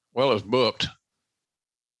 Well, it's booked.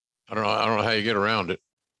 I don't know how you get around it.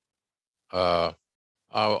 All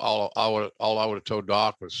I would have told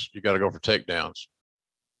Doc was, you got to go for takedowns.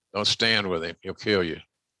 Don't stand with him. He'll kill you.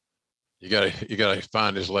 You got to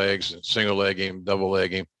find his legs and single leg him, double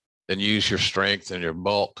leg him, then use your strength and your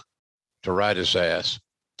bulk to ride his ass,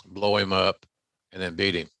 blow him up, and then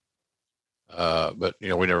beat him. But you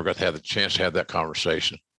know, we never got to have the chance to have that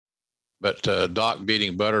conversation. But Doc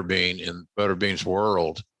beating Butterbean in Butterbean's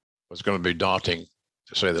world was going to be daunting,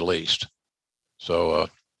 to say the least. So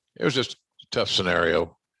it was just a tough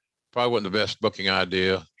scenario. Probably wasn't the best booking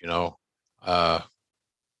idea, you know.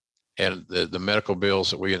 And the medical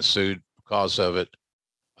bills that we ensued because of it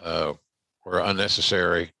were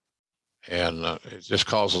unnecessary, and it just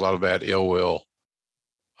caused a lot of bad ill will.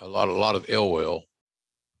 A lot of ill will.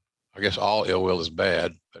 I guess all ill will is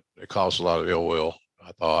bad, but it caused a lot of ill will,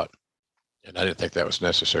 I thought, and I didn't think that was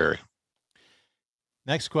necessary.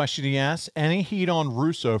 Next question he asks, any heat on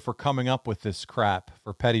Russo for coming up with this crap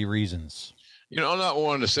for petty reasons? You know, I'm not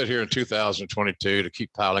one to sit here in 2022 to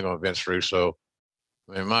keep piling on Vince Russo.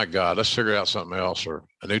 I mean, my God, let's figure out something else or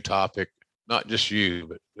a new topic. Not just you,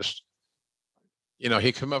 but just, you know,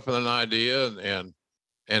 he came up with an idea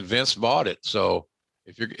and Vince bought it. So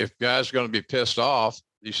if guys are going to be pissed off,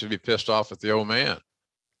 you should be pissed off with the old man.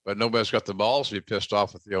 But nobody's got the balls to be pissed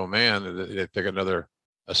off with the old man. They pick a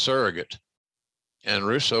surrogate. And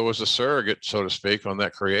Russo was a surrogate, so to speak, on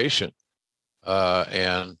that creation.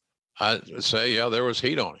 And I would say, yeah, there was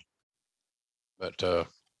heat on him. But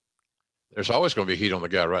there's always going to be heat on the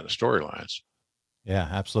guy writing the storylines. Yeah,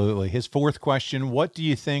 absolutely. His fourth question, what do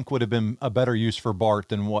you think would have been a better use for Bart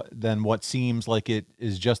than what seems like it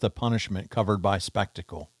is just a punishment covered by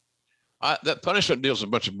spectacle? That punishment deal's a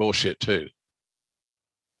bunch of bullshit too.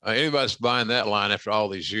 Anybody that's buying that line after all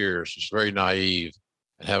these years is very naive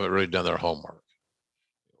and haven't really done their homework.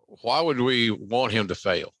 Why would we want him to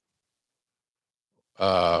fail?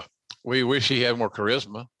 We wish he had more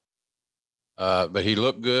charisma, but he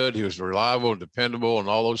looked good. He was reliable, dependable, and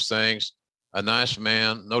all those things. A nice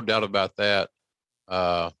man, no doubt about that.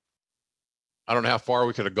 I don't know how far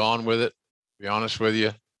we could have gone with it, to be honest with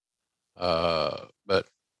you. But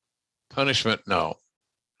punishment, no.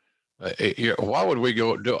 Why would we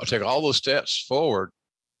take all those steps forward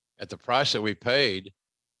at the price that we paid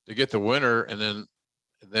to get the winner, and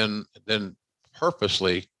then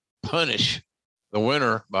purposely punish the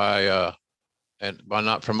winner by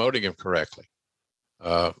not promoting him correctly?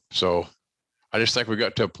 So I just think we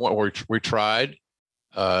got to a point where we tried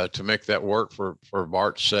to make that work for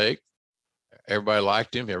Bart's sake. Everybody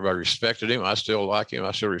liked him. Everybody respected him. I still like him.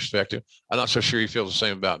 I still respect him. I'm not so sure he feels the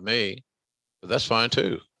same about me, but that's fine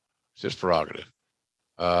too. It's his prerogative.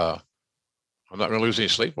 I'm not going to lose any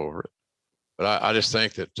sleep over it. But I just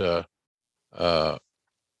think that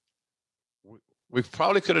we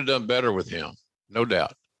probably could have done better with him, no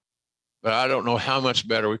doubt. But I don't know how much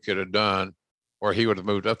better we could have done, or he would have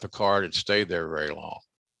moved up the card and stayed there very long.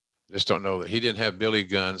 Just don't know that he didn't have Billy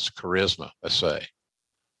Gunn's charisma, let's say,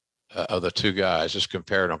 of the two guys. Just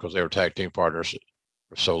compared them because they were tag team partners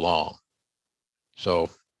for so long. So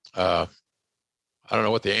I don't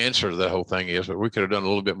know what the answer to that whole thing is, but we could have done a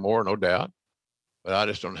little bit more, no doubt. But I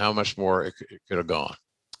just don't know how much more it could have gone.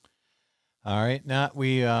 All right. Now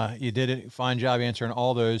you did a fine job answering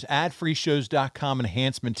all those. Adfreeshows.com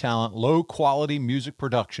enhancement talent, low quality music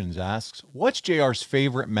productions asks, what's JR's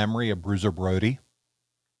favorite memory of Bruiser Brody?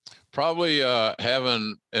 Probably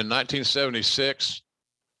having in 1976,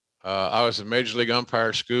 I was in Major League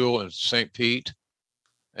Umpire School in St. Pete,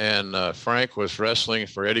 and Frank was wrestling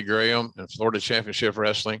for Eddie Graham in Florida Championship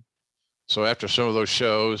Wrestling. So after some of those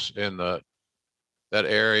shows in that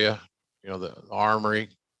area, the Armory,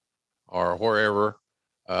 or wherever,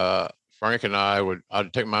 Frank and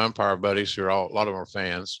I'd take my umpire buddies who are a lot of them are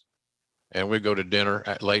fans, and we'd go to dinner,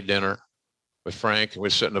 late dinner with Frank, and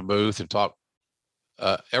we'd sit in a booth and talk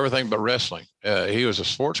everything but wrestling. He was a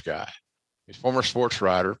sports guy. He's a former sports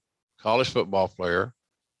writer, college football player.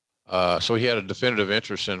 So he had a definitive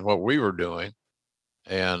interest in what we were doing.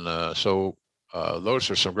 And so those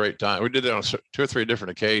are some great times. We did that on 2 or 3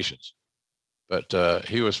 different occasions. But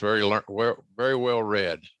he was very well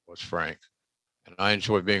read, was Frank, and I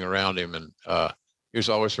enjoyed being around him. And he was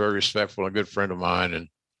always very respectful and a good friend of mine. And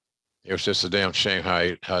it was just a damn shame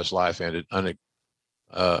how his life ended. And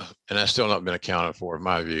that's still not been accounted for, in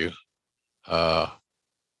my view.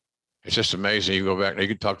 It's just amazing. You go back and you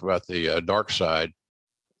can talk about the dark side.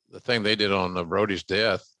 The thing they did on Brody's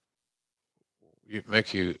death, it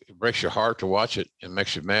breaks your heart to watch it, and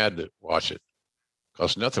makes you mad to watch it,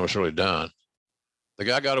 because nothing was really done. The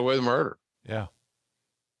guy got away with murder. Yeah.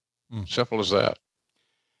 Simple as that.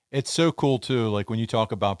 It's so cool too. Like when you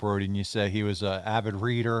talk about Brody and you say he was an avid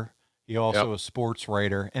reader, he also a sports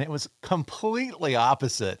writer, and it was completely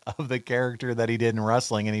opposite of the character that he did in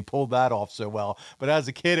wrestling. And he pulled that off so well, but as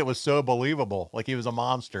a kid, it was so believable. Like he was a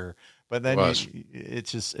monster, but then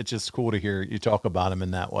it's just cool to hear you talk about him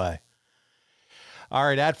in that way. All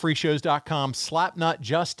right, adfreeshows.com. Slapnut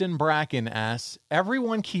Justin Bracken asks,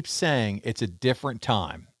 everyone keeps saying it's a different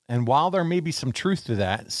time. And while there may be some truth to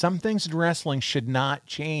that, some things in wrestling should not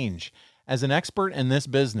change. As an expert in this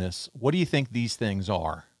business, what do you think these things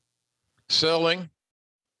are? Selling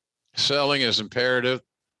is imperative,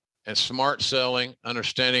 and smart selling,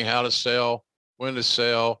 understanding how to sell, when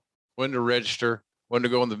to register, when to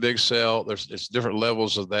go on the big sell. It's different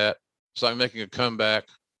levels of that. It's like making a comeback.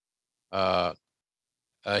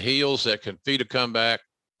 Heels that can feed a comeback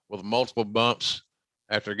with multiple bumps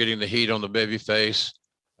after getting the heat on the baby face,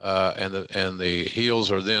 and the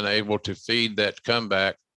heels are then able to feed that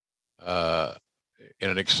comeback in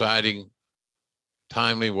an exciting,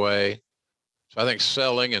 timely way. So I think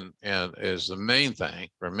selling and is the main thing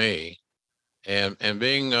for me, and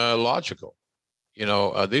being logical.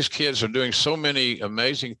 These kids are doing so many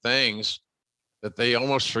amazing things that they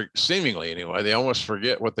almost, seemingly anyway, they almost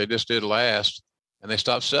forget what they just did last, and they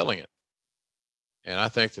stop selling it. And I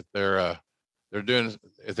think that they're doing,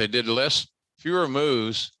 if they did fewer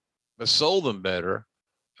moves, but sold them better,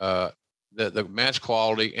 the match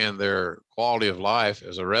quality and their quality of life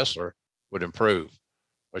as a wrestler would improve.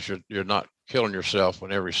 But you're not killing yourself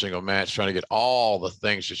in every single match trying to get all the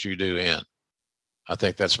things that you do in. I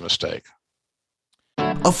think that's a mistake.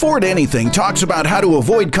 Afford Anything talks about how to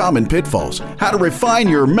avoid common pitfalls, how to refine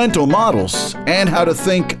your mental models, and how to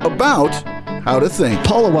think about how to think.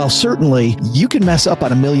 Paula, while certainly you can mess up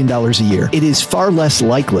on $1 million a year, it is far less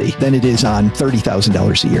likely than it is on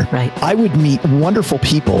 $30,000 a year. Right. I would meet wonderful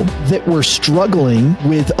people that were struggling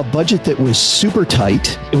with a budget that was super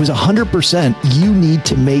tight. It was 100%. You need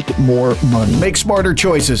to make more money. Make smarter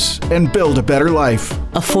choices and build a better life.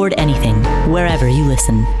 Afford Anything, wherever you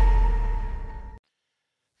listen.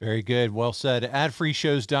 Very good. Well said.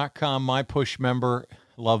 Adfreeshows.com, my push member.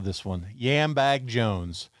 Love this one. Yambag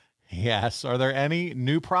Jones. Yes. Are there any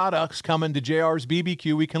new products coming to JR's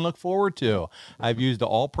BBQ we can look forward to? I've used the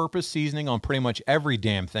all-purpose seasoning on pretty much every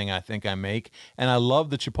damn thing I think I make, and I love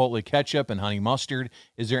the chipotle ketchup and honey mustard.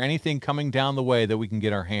 Is there anything coming down the way that we can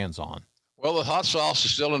get our hands on? Well, the hot sauce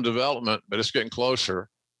is still in development, but it's getting closer.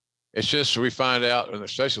 It's just we find out, and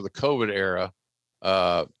especially the COVID era,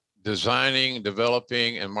 designing,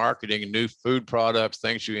 developing, and marketing new food products,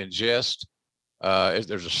 things you ingest.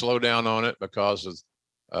 There's a slowdown on it because of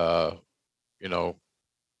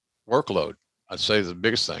workload. I'd say the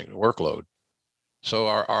biggest thing, workload. So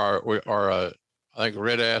I think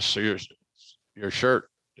Red Ass, your shirt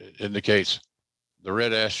indicates the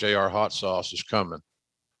Red Ass JR hot sauce is coming.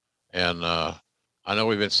 And I know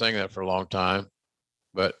we've been saying that for a long time,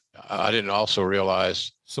 but I didn't also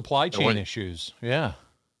realize supply chain issues. Yeah.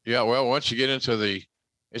 Yeah. Well, once you get into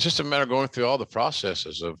it's just a matter of going through all the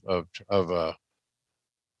processes of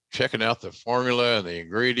checking out the formula and the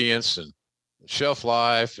ingredients and the shelf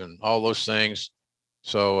life and all those things.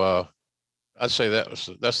 So I'd say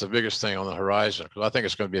that's the biggest thing on the horizon, because I think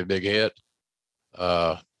it's going to be a big hit.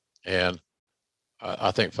 And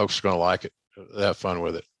I think folks are going to like it, have fun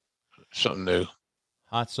with it. Something new.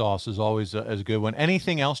 Hot sauce is always a good one.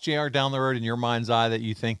 Anything else, JR, down the road in your mind's eye that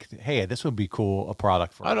you think, hey, this would be cool, a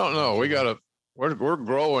product for? I don't know. We're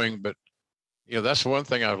growing, but that's one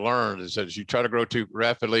thing I've learned is that as you try to grow too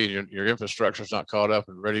rapidly and your infrastructure is not caught up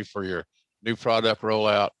and ready for your new product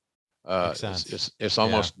rollout, it's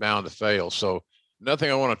almost bound to fail. So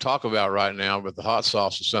nothing I want to talk about right now, but the hot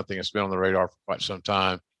sauce is something that's been on the radar for quite some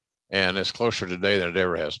time, and it's closer today than it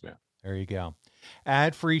ever has been. There you go.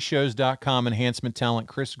 Adfreeshows.com enhancement talent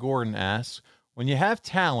Chris Gordon asks, when you have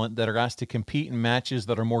talent that are asked to compete in matches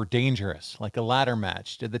that are more dangerous, like a ladder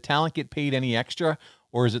match, did the talent get paid any extra,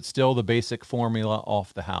 or is it still the basic formula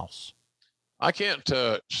off the house? I can't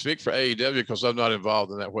speak for AEW because I'm not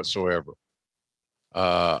involved in that whatsoever.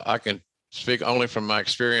 I can speak only from my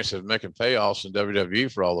experience of making payoffs in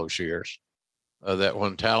WWE for all those years, that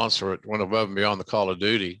when talents went above and beyond the call of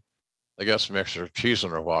duty, they got some extra cheese on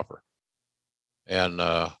their Whopper. And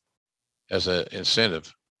as an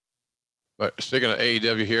incentive. But speaking of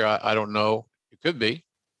AEW here, I don't know. It could be.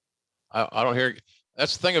 I don't hear.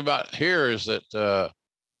 That's the thing about here is that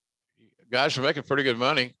guys are making pretty good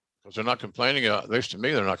money because they're not complaining. At least to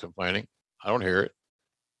me, they're not complaining. I don't hear it.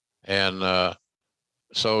 And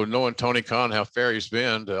so knowing Tony Khan, how fair he's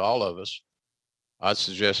been to all of us, I'd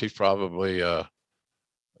suggest he probably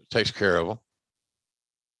takes care of them.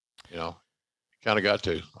 Kind of got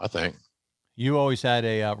to, I think. You always had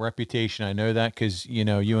a reputation. I know that because,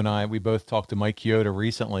 you and I, we both talked to Mike Chioda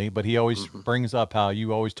recently, but he always brings up how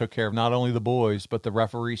you always took care of not only the boys, but the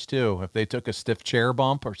referees too. If they took a stiff chair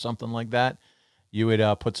bump or something like that, you would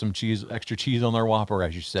put some extra cheese on their Whopper,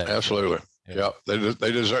 as you said. Absolutely. Yeah. They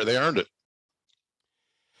deserve, they earned it.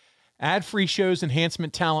 Ad-free shows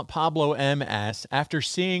enhancement talent Pablo M. asks, after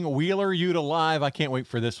seeing Wheeler Yuta live, I can't wait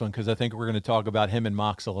for this one because I think we're going to talk about him and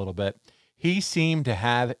Mox a little bit. He seemed to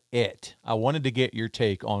have it. I wanted to get your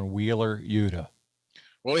take on Wheeler Yuta.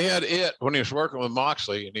 Well, he had it when he was working with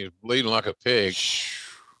Moxley, and he was bleeding like a pig.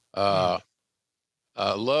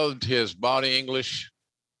 Loved his body English.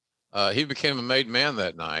 He became a made man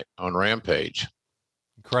that night on Rampage.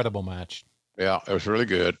 Incredible match. Yeah, it was really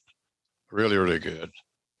good. Really, really good.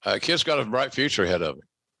 Kid's got a bright future ahead of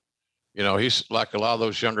him. He's like a lot of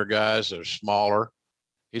those younger guys that are smaller.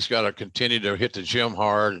 He's got to continue to hit the gym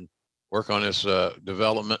hard and work on his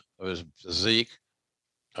development of his physique.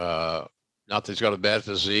 Not that he's got a bad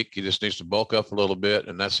physique. He just needs to bulk up a little bit,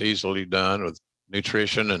 and that's easily done with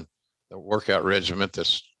nutrition and the workout regimen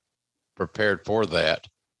that's prepared for that.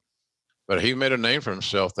 But he made a name for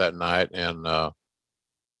himself that night, and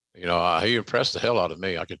he impressed the hell out of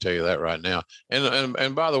me. I can tell you that right now.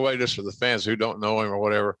 And by the way, just for the fans who don't know him or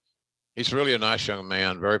whatever, he's really a nice young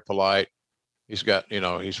man, very polite. He's got,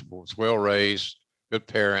 he's well raised, good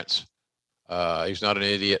parents. He's not an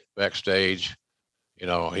idiot backstage.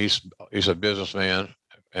 He's a businessman,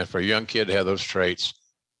 And for a young kid to have those traits,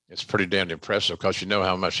 it's pretty damn impressive because you know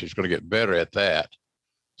how much he's going to get better at that.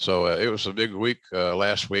 So it was a big week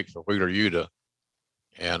last week for Wheeler Yuta,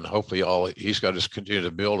 and hopefully he's got to just continue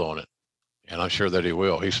to build on it. And I'm sure that he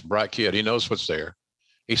will. He's a bright kid. He knows what's there.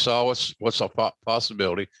 He saw what's a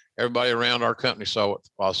possibility. Everybody around our company saw what the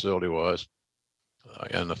possibility was,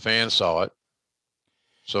 and the fans saw it.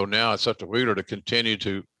 So now it's up to Wheeler to continue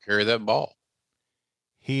to carry that ball.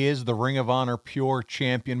 He is the Ring of Honor Pure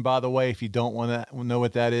Champion, by the way. If you don't want to know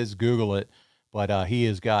what that is, Google it. But he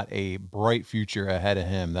has got a bright future ahead of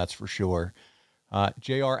him, that's for sure.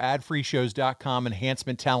 JRAdfreeshows.com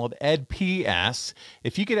enhancement talent Ed P. asks,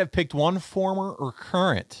 if you could have picked one former or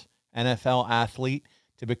current NFL athlete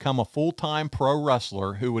to become a full-time pro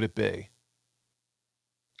wrestler, who would it be?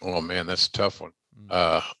 Oh, man, that's a tough one.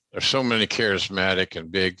 There's so many charismatic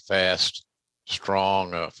and big, fast,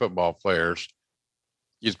 strong football players.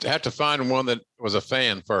 You have to find one that was a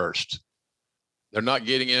fan first. They're not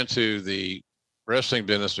getting into the wrestling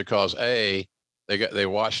business because they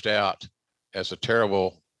washed out as a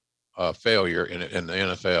terrible failure in the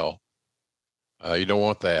NFL. You don't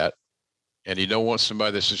want that, and you don't want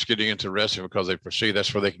somebody that's just getting into wrestling because they perceive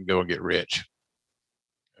that's where they can go and get rich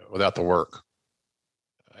without the work.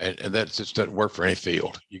 And that just doesn't work for any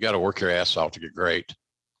field. You got to work your ass off to get great,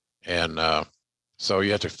 and so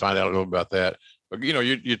you have to find out a little about that. But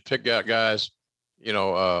you'd pick out guys.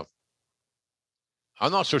 I'm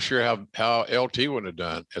not so sure how LT would have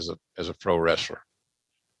done as a pro wrestler.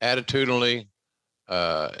 Attitudinally,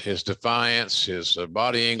 his defiance, his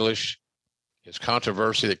body English, his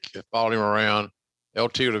controversy that followed him around.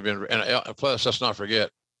 LT would have been, and plus, let's not forget,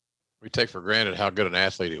 we take for granted how good an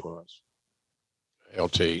athlete he was.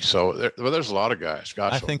 LT. So there's a lot of guys.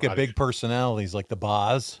 Gosh, I think a big personalities like the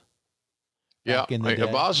Boz. Yeah,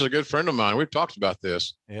 Boz is a good friend of mine. We've talked about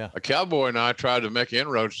this. Yeah, a Cowboy and I tried to make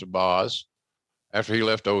inroads to Boz after he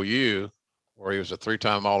left OU, where he was a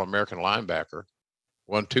 3-time All-American linebacker,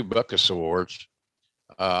 won 2 Butkus Awards.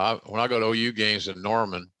 When I go to OU games in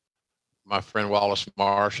Norman, my friend Wallace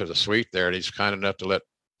Marsh has a suite there, and he's kind enough to let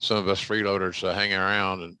some of us freeloaders hang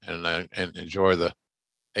around and enjoy the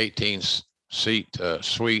 18-seat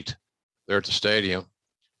suite there at the stadium.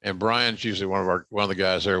 And Brian's usually one of the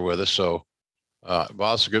guys there with us. So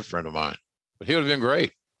Bob's a good friend of mine, but he would have been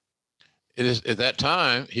great. It is at that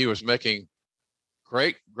time he was making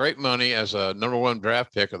great money as a number 1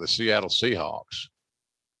 draft pick of the Seattle Seahawks,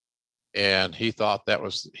 and he thought that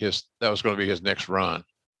was going to be his next run.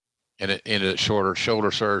 And it ended at shorter shoulder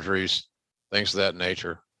surgeries, things of that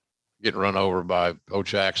nature, getting run over by Bo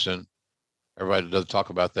Jackson. Everybody doesn't talk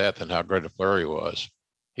about that than how great a player he was.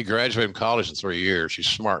 He graduated from college in 3 years. He's a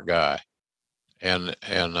smart guy. And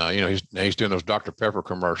he's doing those Dr. Pepper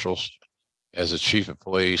commercials as the chief of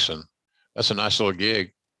police, and that's a nice little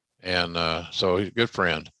gig. And so he's a good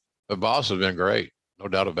friend. But Boss has been great, no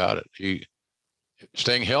doubt about it.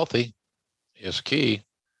 Staying healthy is key.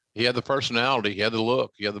 He had the personality, he had the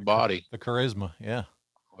look, he had the body, the charisma. Yeah,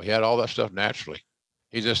 he had all that stuff naturally.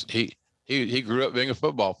 He grew up being a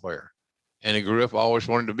football player, and he grew up always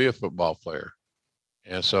wanting to be a football player,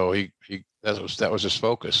 and so that was his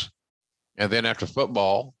focus. And then after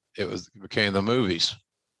football, it became the movies,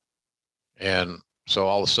 and so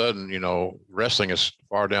all of a sudden, wrestling is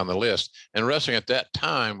far down the list. And wrestling at that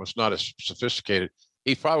time was not as sophisticated.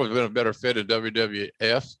 He probably would have been a better fit in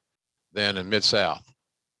WWF than in Mid-South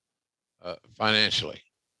financially.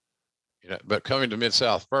 But coming to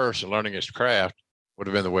Mid-South first and learning his craft would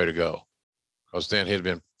have been the way to go, because then he'd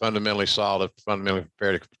been fundamentally solid, fundamentally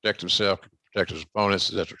prepared to protect himself, protect his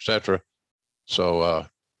opponents, et cetera, et cetera. So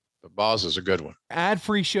the Boz is a good one.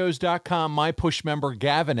 Adfreeshows.com, my push member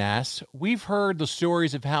Gavin asks, we've heard the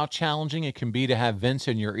stories of how challenging it can be to have Vince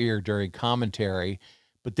in your ear during commentary,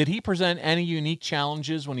 but did he present any unique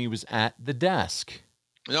challenges when he was at the desk?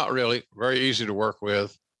 Not really. Very easy to work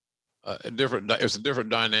with. It was a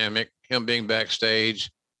different dynamic. Him being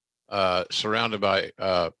backstage, surrounded by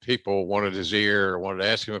people wanted his ear, or wanted to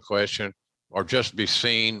ask him a question, or just be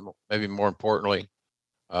seen, maybe more importantly.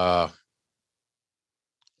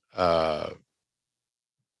 At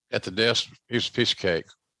the desk, he was a piece of cake.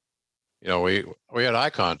 We had eye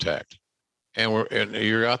contact, and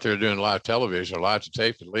you're out there doing live television, or live to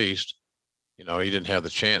tape at least. He didn't have the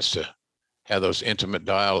chance to have those intimate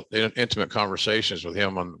conversations with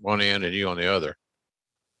him on one end and you on the other.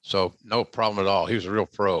 So no problem at all. He was a real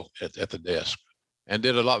pro at the desk, and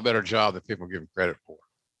did a lot better job than people give him credit for.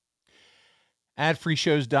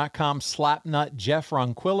 Adfreeshows.com slapnut Jeff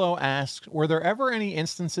Ronquillo asks, were there ever any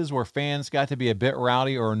instances where fans got to be a bit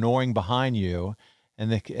rowdy or annoying behind you?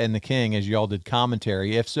 and the King as y'all did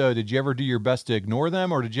commentary? If so, did you ever do your best to ignore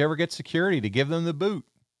them, or did you ever get security to give them the boot?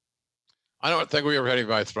 I don't think we ever had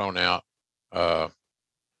anybody thrown out.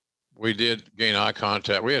 We did gain eye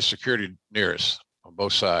contact. We had security near us on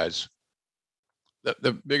both sides.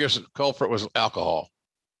 The biggest culprit was alcohol.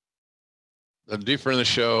 The deeper in the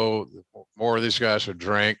show, the more of these guys would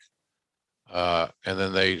drink, and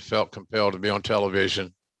then they felt compelled to be on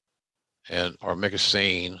television or make a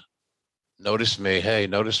scene. Notice me. Hey,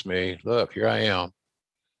 notice me. Look, here I am.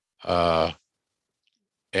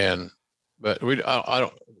 But we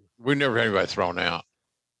never had anybody thrown out,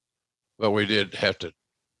 but we did have to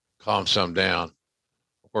calm some down.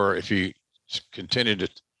 Or if you continue to,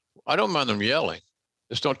 I don't mind them yelling.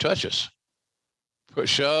 Just don't touch us.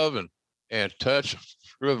 Shove and touch,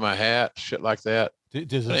 screw with my hat, shit like that.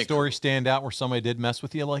 Does the story stand out where somebody did mess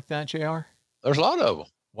with you like that, JR? There's a lot of them.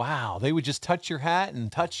 Wow. They would just touch your hat and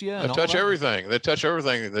touch you. They touch everything. They touch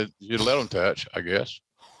everything that you let them touch, I guess.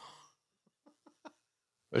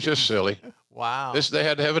 It's just silly. Wow. They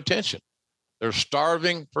had to have attention. They're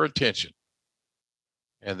starving for attention.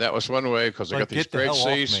 And that was one way, because they got these great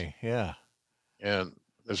seats. Yeah. And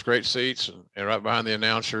there's great seats and right behind the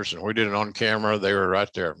announcers. And we did it on camera. They were right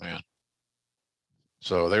there, man.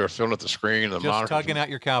 So they were filming at the screen. The just tugging out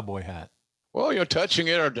your cowboy hat. Well, touching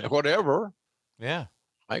it or whatever. Yeah.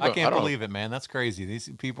 I can't believe it, man. That's crazy. These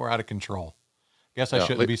people are out of control. Guess I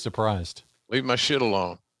shouldn't be surprised. Leave my shit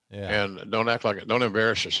alone. Yeah. And don't act like it. Don't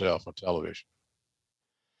embarrass yourself on television.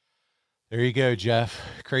 There you go, Jeff.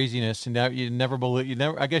 Craziness. And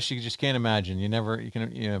I guess you just can't imagine.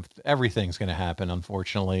 Everything's going to happen,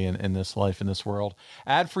 unfortunately, in this life, in this world.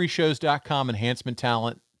 Adfreeshows.com enhancement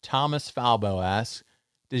talent Thomas Falbo asks,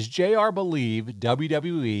 does JR believe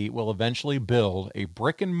WWE will eventually build a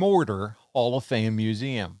brick and mortar Hall of Fame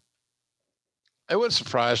museum? It wouldn't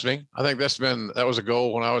surprise me. I think that was a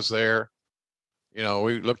goal when I was there.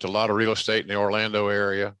 We looked at a lot of real estate in the Orlando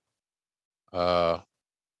area. I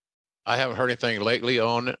haven't heard anything lately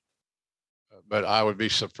on it, but I would be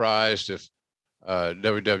surprised if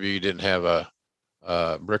WWE didn't have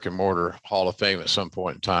a brick and mortar Hall of Fame at some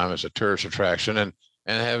point in time as a tourist attraction, and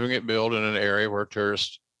having it built in an area where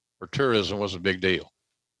tourism was a big deal.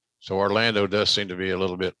 So Orlando does seem to be a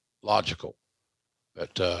little bit logical,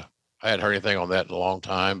 but I hadn't heard anything on that in a long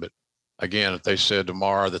time. But again, if they said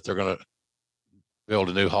tomorrow that they're going to build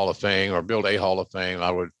a new Hall of Fame or build a Hall of Fame,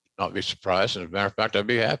 I would not be surprised. And as a matter of fact, I'd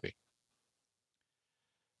be happy.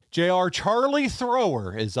 JR, Charlie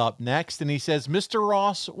Thrower is up next, and he says, Mr.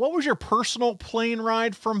 Ross, what was your personal plane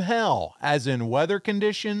ride from hell? As in weather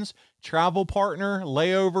conditions, travel partner,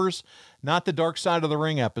 layovers, not the Dark Side of the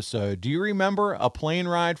Ring episode. Do you remember a plane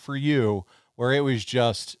ride for you where it was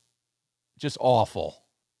just awful?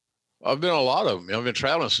 I've been on a lot of them. I've been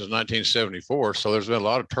traveling since 1974, so there's been a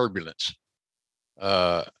lot of turbulence.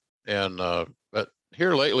 But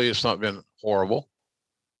here lately, it's not been horrible.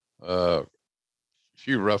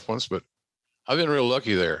 Few rough ones, but I've been real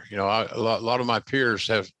lucky there. A lot of my peers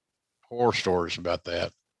have horror stories about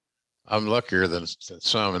that. I'm luckier than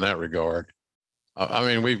some in that regard. I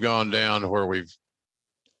mean, we've gone down where we've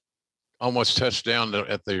almost touched down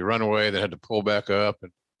at the runway that had to pull back up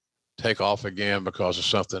and take off again because of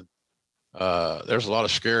something. There's a lot of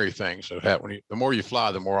scary things that happen. The more you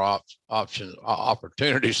fly, the more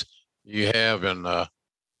opportunities you have in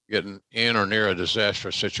getting in or near a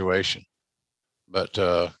disastrous situation.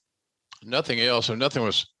 But nothing else. And nothing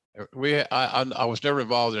was. I was never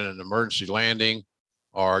involved in an emergency landing,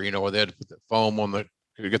 or where they had to put the foam on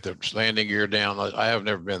to get the landing gear down. I have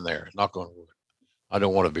never been there. Knock on wood. I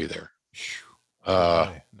don't want to be there.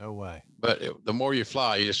 No way. But the more you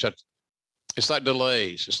fly, you just have to. It's like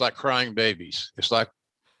delays. It's like crying babies. It's like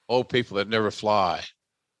old people that never fly,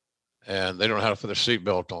 and they don't know how to put their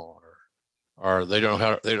seatbelt on. Or they don't know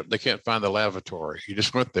how they can't find the lavatory. You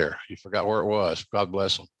just went there. You forgot where it was. God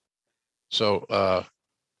bless them. So, but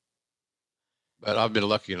I've been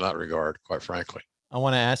lucky in that regard, quite frankly. I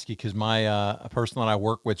want to ask you, because a person that I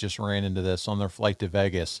work with just ran into this on their flight to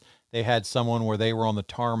Vegas. They had someone where they were on the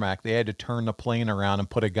tarmac. They had to turn the plane around and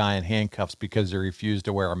put a guy in handcuffs because they refused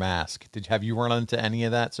to wear a mask. Have you run into any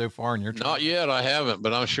of that so far in your trip? Not yet. I haven't,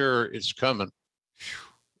 but I'm sure it's coming.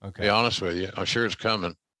 Okay. To be honest with you, I'm sure it's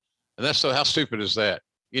coming. And how stupid is that?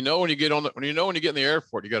 When you get in the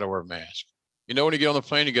airport, you got to wear a mask. When you get on the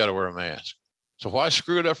plane, you got to wear a mask. So why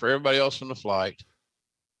screw it up for everybody else on the flight?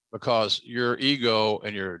 Because your ego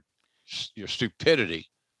and your stupidity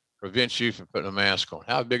prevents you from putting a mask on.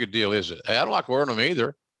 How big a deal is it? I don't like wearing them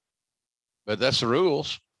either, but that's the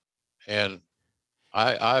rules. And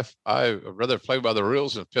I'd rather play by the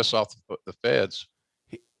rules than piss off the feds.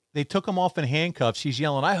 They took him off in handcuffs. He's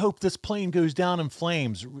yelling, "I hope this plane goes down in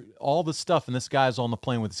flames," all this stuff. And this guy's on the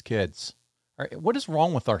plane with his kids. All right, what is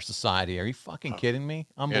wrong with our society? Are you fucking kidding me?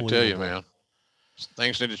 Unbelievable. I tell you, man,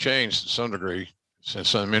 things need to change to some degree in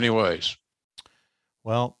so many ways.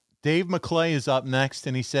 Well, Dave McClay is up next,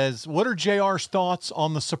 and he says, what are JR's thoughts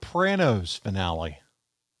on the Sopranos finale?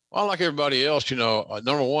 Well, like everybody else,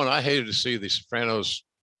 number one, I hated to see the Sopranos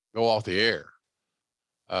go off the air.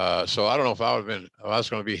 So I don't know if I was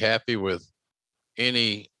going to be happy with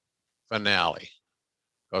any finale,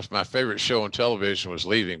 because my favorite show on television was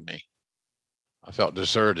leaving me. I felt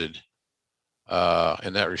deserted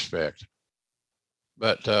in that respect.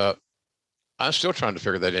 But I'm still trying to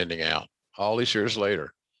figure that ending out all these years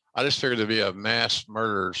later. I just figured there'd be a mass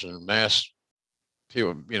murders and mass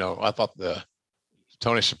people. I thought the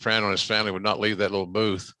Tony Soprano and his family would not leave that little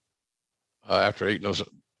booth after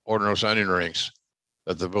ordering those onion rings,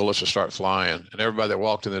 that the bullets would start flying. And everybody that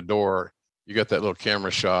walked in the door, you got that little camera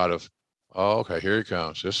shot of, oh, okay, here he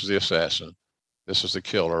comes. This is the assassin. This is the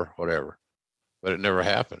killer, whatever. But it never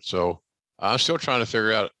happened. So I'm still trying to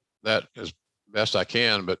figure out that as best I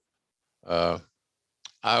can. But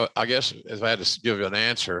I guess if I had to give you an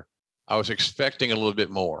answer, I was expecting a little bit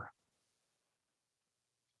more.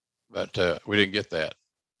 But we didn't get that.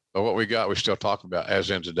 But what we got, we still talk about as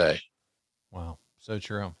in today. Wow. So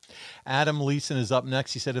true. Adam Leeson is up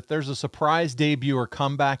next. He said, if there's a surprise debut or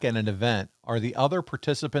comeback at an event, are the other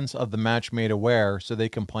participants of the match made aware so they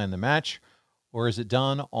can plan the match, or is it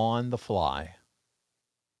done on the fly?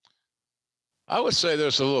 I would say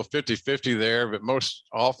there's a little 50-50 there, but most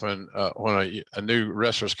often when a new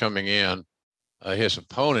wrestler's coming in, his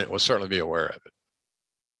opponent will certainly be aware of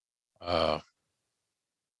it.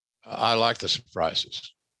 I like the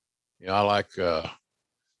surprises. I like,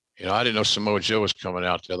 I didn't know Samoa Joe was coming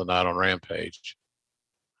out the other night on Rampage.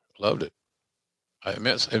 Loved it.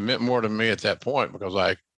 It meant more to me at that point because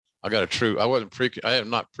I have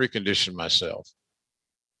not preconditioned myself.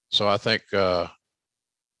 So I think the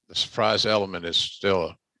surprise element is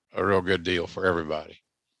still a real good deal for everybody.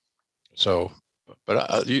 So,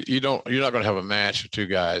 but you're not going to have a match with two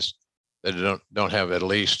guys that don't have at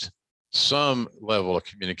least some level of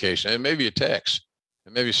communication, and maybe a text,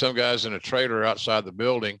 and maybe some guys in a trailer outside the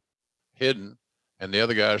building, hidden, and the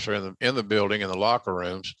other guys are in the building in the locker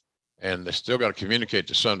rooms, and they still got to communicate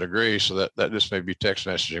to some degree. So that just may be text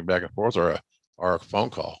messaging back and forth or a phone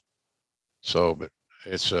call. So, but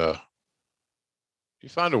it's you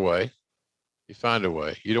find a way. You find a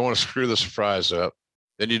way. You don't want to screw the surprise up.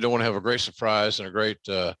 Then you don't want to have a great surprise and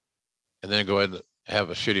and then go ahead and have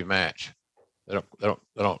a shitty match. They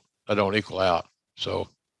don't equal out. So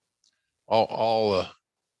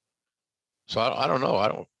so I don't know. I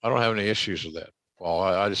don't have any issues with that, Paul.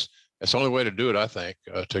 I just, that's the only way to do it, I think,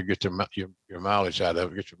 to get your mileage out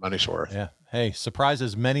of it, get your money's worth. Yeah. Hey, surprise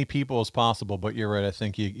as many people as possible, but you're right. I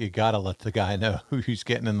think you got to let the guy know who he's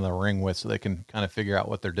getting in the ring with so they can kind of figure out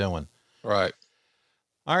what they're doing. Right.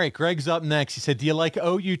 All right. Greg's up next. He said, do you like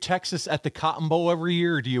OU Texas at the Cotton Bowl every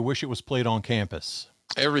year, or do you wish it was played on campus?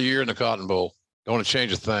 Every year in the Cotton Bowl. Don't want to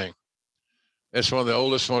change a thing. It's one of the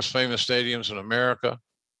oldest, most famous stadiums in America,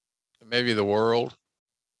 maybe the world.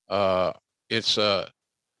 It's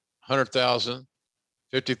 100,000,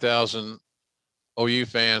 50,000 OU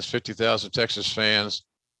fans, 50,000 Texas fans.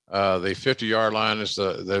 The 50-yard line is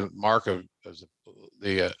the mark of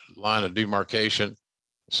the line of demarcation,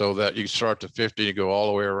 so that you start to 50, you go all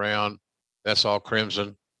the way around. That's all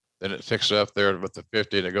crimson. Then it picks up there with the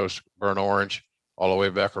 50, and it goes burnt orange all the way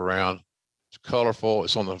back around. It's colorful.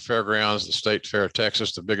 It's on the fairgrounds, the State Fair of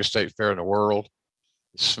Texas, the biggest state fair in the world.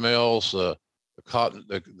 It smells the cotton,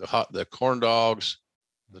 the corn dogs,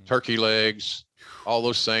 the turkey legs. All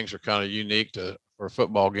those things are kind of unique for a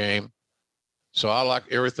football game. So I like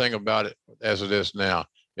everything about it as it is now.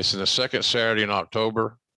 It's in the second Saturday in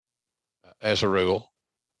October, as a rule.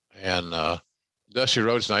 And Dusty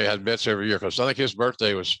Rhodes and I had bets every year because I think his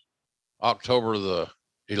birthday was October the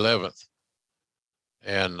 11th.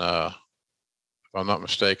 And if I'm not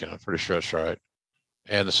mistaken, I'm pretty sure that's right.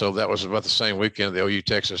 And so that was about the same weekend of the OU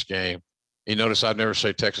Texas game. You notice I'd never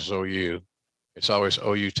say Texas OU. It's always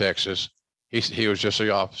OU Texas. He was just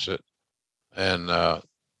the opposite. And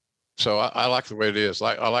so I like the way it is.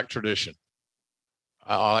 I like tradition.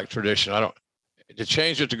 I like tradition. To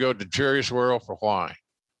change it to go to Jerry's World for why?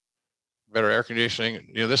 Better air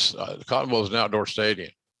conditioning. The Cotton Bowl is an outdoor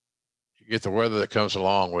stadium. You get the weather that comes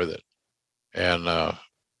along with it. And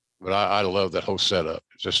but I love that whole setup.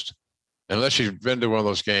 It's just, unless you've been to one of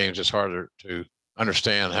those games, it's harder to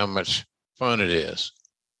understand how much fun it is.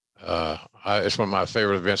 It's one of my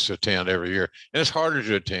favorite events to attend every year, and it's harder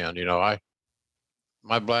to attend.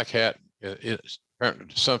 my black hat,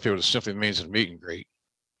 some people it simply means a meet and greet.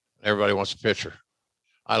 Everybody wants a picture.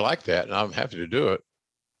 I like that, and I'm happy to do it,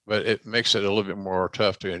 but it makes it a little bit more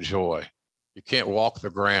tough to enjoy. You can't walk the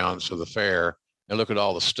grounds of the fair and look at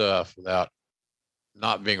all the stuff without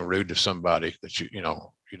not being rude to somebody that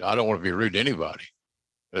I don't want to be rude to anybody.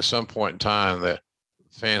 But at some point in time, that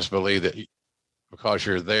fans believe that because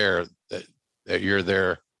you're there, that you're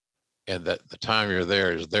there, and that the time you're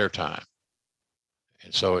there is their time.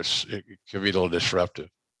 And so it can be a little disruptive.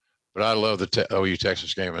 But I love the OU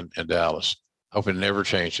Texas game in Dallas. Hope it never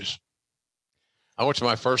changes. I went to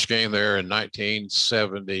my first game there in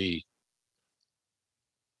 1970,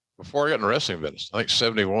 before I got in the wrestling business. I think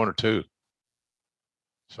 71 or 2.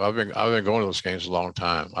 So I've been going to those games a long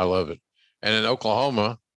time. I love it. And in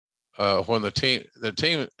Oklahoma, when the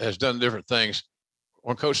team has done different things.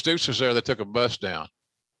 When Coach Stoops was there, they took a bus down.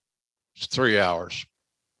 It's 3 hours,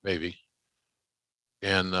 maybe.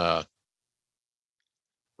 And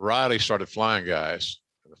Riley started flying guys.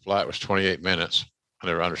 The flight was 28 minutes. I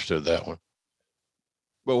never understood that one.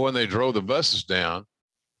 But when they drove the buses down,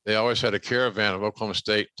 they always had a caravan of Oklahoma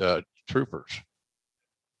State troopers.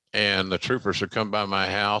 And the troopers would come by my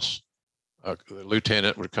house. The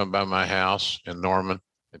lieutenant would come by my house in Norman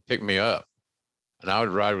and pick me up. And I would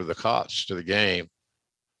ride with the cops to the game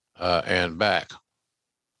and back.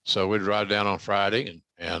 So we'd ride down on Friday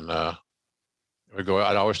and we'd go out.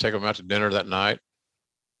 I'd always take them out to dinner that night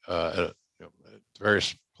at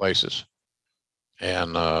various places,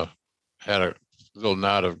 and had a little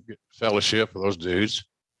night of fellowship with those dudes.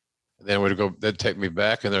 And then they'd take me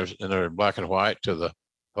back, and they're black and white to the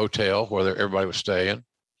hotel where everybody was staying.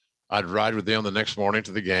 I'd ride with them the next morning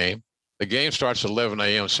to the game. The game starts at 11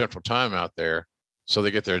 a.m. Central Time out there, so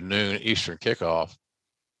they get their noon Eastern kickoff.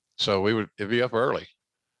 So it'd be up early,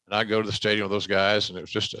 and I'd go to the stadium with those guys, and it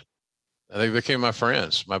was just and they became my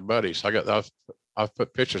friends, my buddies. I've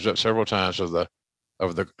put pictures up several times of the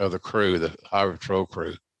crew, the Highway Patrol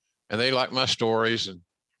crew, and they like my stories, and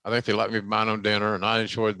I think they like me buying them dinner, and I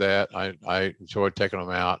enjoyed that. I enjoyed taking them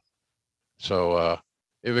out. So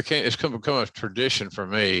it's become a tradition for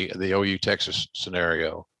me, the OU Texas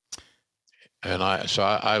scenario, and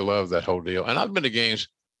I love that whole deal. And I've been to games.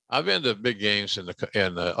 I've been to big games in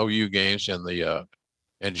the OU games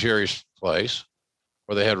in Jerry's place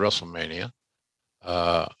where they had WrestleMania.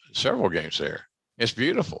 Several games there. It's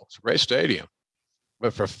beautiful. It's a great stadium.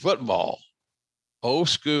 But for football, old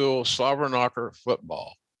school slobber knocker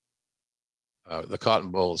football, the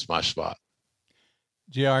Cotton Bowl is my spot.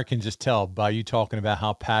 JR, can just tell by you talking about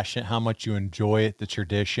how passionate, how much you enjoy it, the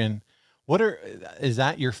tradition. Is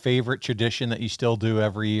that your favorite tradition that you still do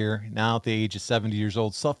every year now at the age of 70 years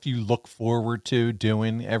old? Stuff you look forward to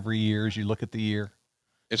doing every year as you look at the year?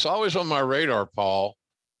 It's always on my radar, Paul.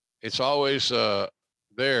 It's always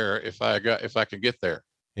there if I can get there.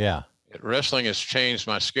 Yeah. Wrestling has changed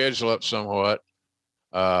my schedule up somewhat,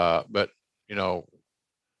 but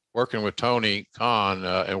working with Tony Khan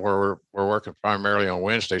and we're working primarily on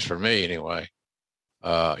Wednesdays for me anyway.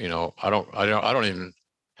 I don't even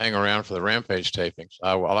hang around for the Rampage tapings.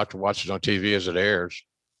 I like to watch it on TV as it airs.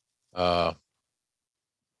 But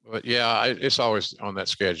yeah, it's always on that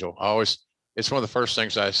schedule. It's one of the first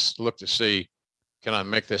things I look to see. Can I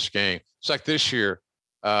make this game? It's like this year.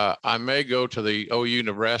 I may go to the OU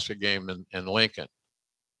Nebraska game in Lincoln.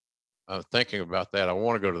 I'm thinking about that. I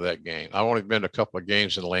want to go to that game. I've only been to a couple of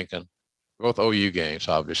games in Lincoln, both OU games,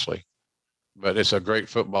 obviously. But it's a great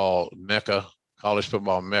football mecca, college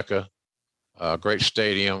football mecca, great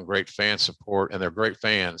stadium, great fan support, and they're great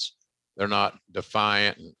fans. They're not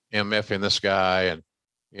defiant and MFing this guy and,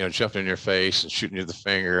 jumping in your face and shooting you the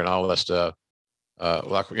finger and all that stuff.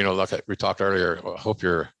 Like we talked earlier, I hope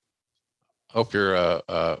your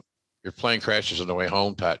plane crashes on the way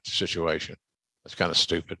home type situation. That's kind of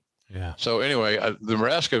stupid. Yeah. So anyway, the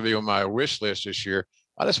Nebraska will be on my wish list this year.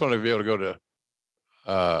 I just want to be able to go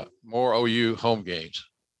to more OU home games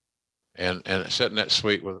and sit in that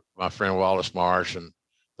suite with my friend Wallace Marsh and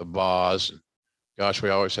the Boz. And gosh, we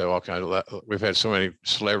always have all kinds of, we've had so many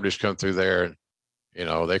celebrities come through there, and,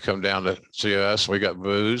 they come down to see us. We got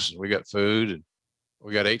booze and we got food and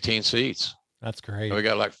we got 18 seats. That's great. And we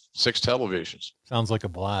got like 6 televisions. Sounds like a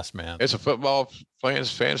blast, man. It's a football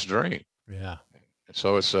fan's dream. Yeah.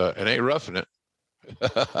 So it ain't roughing it.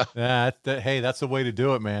 Hey, that's the way to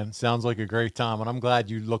do it, man. Sounds like a great time, and I'm glad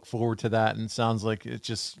you look forward to that. And sounds like it's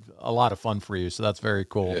just a lot of fun for you. So that's very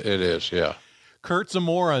cool. It is, yeah. Kurt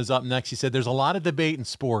Zamora is up next. He said, "There's a lot of debate in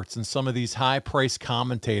sports, and some of these high-priced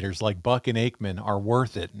commentators like Buck and Aikman are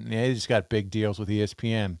worth it. And they just got big deals with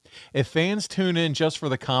ESPN. If fans tune in just for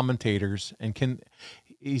the commentators,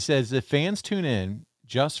 he says, if fans tune in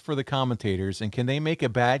just for the commentators, and can they make a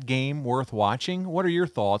bad game worth watching? What are your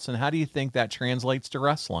thoughts, and how do you think that translates to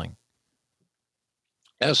wrestling?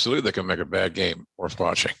 Absolutely, they can make a bad game worth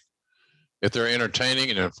watching. If they're entertaining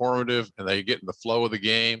and informative and they get in the flow of the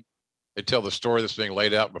game, they tell the story that's being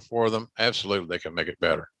laid out before them, absolutely, they can make it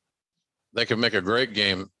better. They can make a great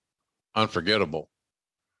game unforgettable.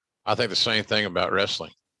 I think the same thing about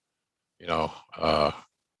wrestling. You know,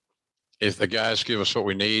 if the guys give us what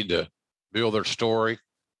we need to build their story,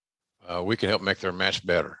 we can help make their match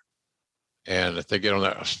better. And if they get on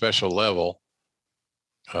that special level,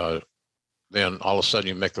 then all of a sudden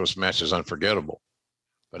you make those matches unforgettable.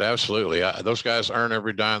 But absolutely, those guys earn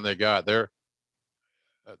every dime they got.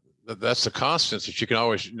 That's the constants that you can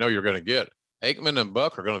always know you're going to get. Aikman and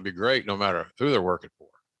Buck are going to be great no matter who they're working for.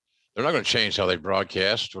 They're not going to change how they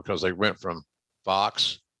broadcast because they went from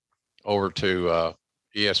Fox over to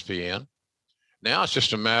ESPN. Now it's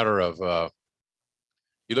just a matter of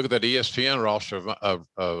you look at that ESPN roster of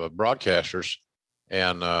broadcasters,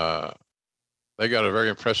 and they got a very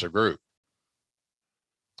impressive group.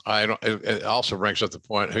 It also brings up the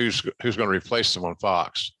point who's going to replace them on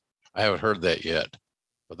Fox. I haven't heard that yet,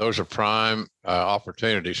 but those are prime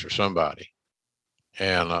opportunities for somebody,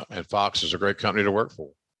 and Fox is a great company to work for.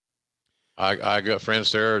 I got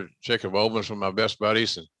friends there. Jacob Oldman's one of my best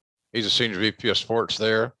buddies, and he's a senior VP of sports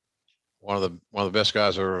there. One of the best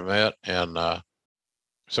guys I've ever met, and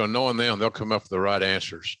so knowing them, they'll come up with the right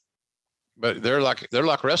answers. But they're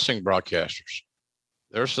like wrestling broadcasters.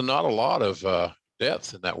 There's not a lot of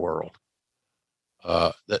depth in that world.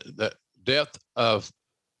 The depth of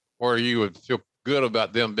where you would feel good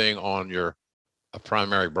about them being on a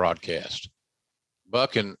primary broadcast.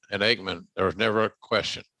 Buck and Aikman, there was never a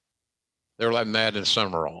question. They were like Madden and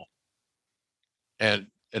Summerall. And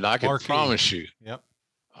I can promise you, yep.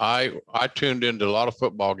 I tuned into a lot of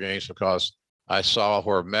football games because I saw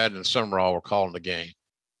where Madden and Summerall were calling the game.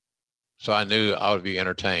 So I knew I would be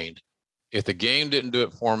entertained. If the game didn't do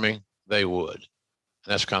it for me, they would. And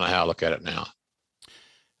that's kind of how I look at it now.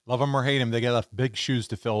 Love them or hate them, they got big shoes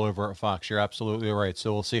to fill over at Fox. You're absolutely right.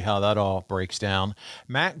 So we'll see how that all breaks down.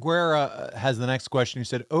 Matt Guerra has the next question. He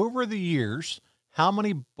said, over the years, how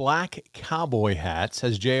many black cowboy hats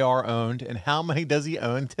has JR owned, and how many does he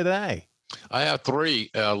own today? I have 3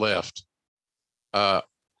 left.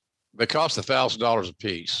 They cost $1,000 a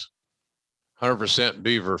piece, 100%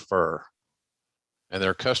 beaver fur. And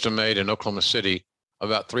they're custom made in Oklahoma City,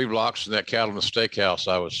 about 3 blocks from that Cattleman Steakhouse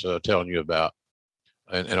I was telling you about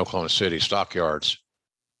in Oklahoma City, Stockyards.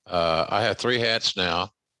 I have 3 hats now.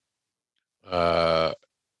 I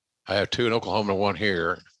have 2 in Oklahoma and 1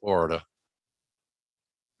 here in Florida.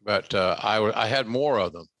 But I had more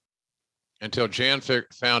of them until Jan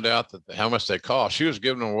found out that how much they cost. She was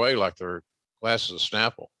giving them away like they're glasses of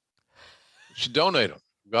Snapple. She'd donate them.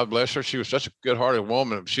 God bless her. She was such a good-hearted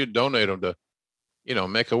woman. She'd donate them to,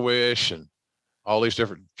 Make-A-Wish and all these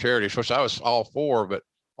different charities, which I was all for. But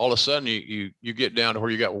all of a sudden, you get down to where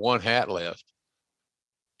you got 1 hat left,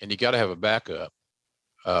 and you got to have a backup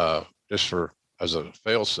just as a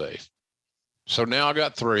fail-safe. So now I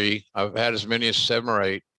got 3. I've had as many as 7 or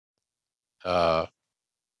 8.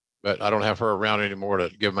 But I don't have her around anymore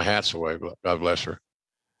to give my hats away. God bless her.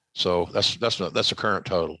 So that's the current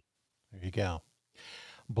total. There you go.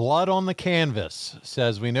 Blood on the Canvas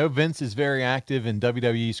says, we know Vince is very active in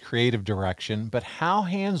WWE's creative direction, but how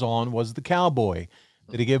hands-on was the Cowboy?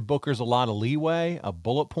 Did he give bookers a lot of leeway, a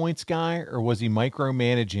bullet points guy, or was he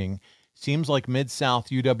micromanaging? Seems like Mid-South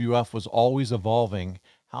UWF was always evolving.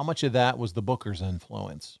 How much of that was the booker's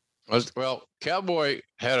influence? Well, Cowboy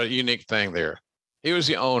had a unique thing there. He was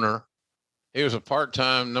the owner. He was a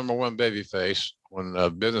part-time #1 babyface when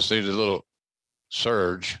business needed a little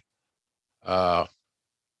surge.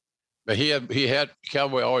 But he had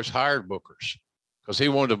Cowboy always hired bookers because he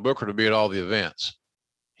wanted a booker to be at all the events.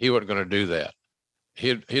 He wasn't going to do that.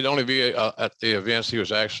 He'd only be at the events he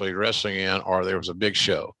was actually wrestling in, or there was a big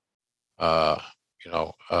show. So,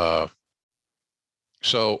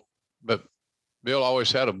 but Bill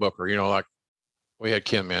always had a booker. Like we had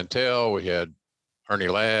Ken Mantell, we had Ernie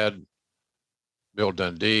Ladd, Bill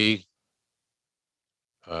Dundee.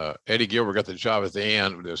 Eddie Gilbert got the job at the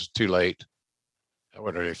end, but it was too late. That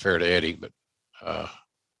wasn't really fair to Eddie, but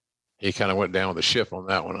he kind of went down with the ship on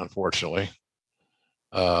that one, unfortunately.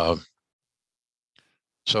 So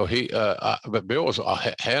but Bill was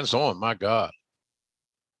hands-on, my God.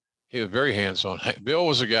 He was very hands-on. Bill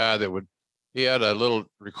was a guy that he had a little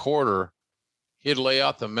recorder. He'd lay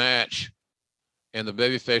out the match in the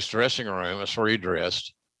babyface dressing room. That's where he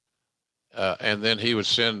dressed. And then he would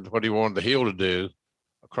send what he wanted the heel to do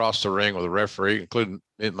across the ring with the referee, including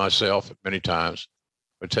myself many times.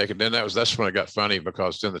 would take it. Then that's when it got funny,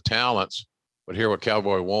 because then the talents would hear what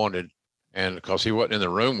Cowboy wanted, and because he wasn't in the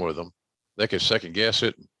room with them, they could second guess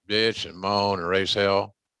it, bitch and moan and raise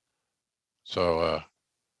hell. So,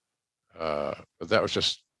 but that was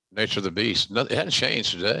just nature of the beast. It hadn't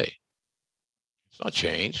changed today. It's not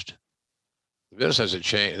changed. The business hasn't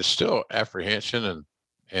changed. It's still apprehension,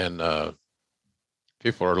 and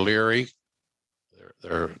people are leery.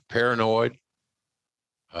 They're paranoid.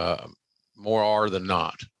 More are than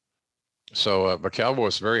not. So, but Cowboy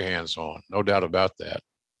was very hands-on, no doubt about that.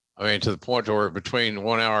 I mean, to the point where between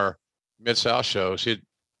 1 hour Mid-South shows,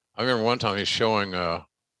 I remember one time he's showing,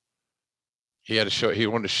 he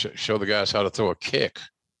wanted to show the guys how to throw a kick,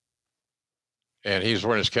 and he's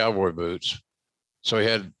wearing his cowboy boots. So he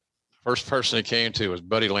had, first person he came to was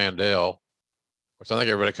Buddy Landell, which I think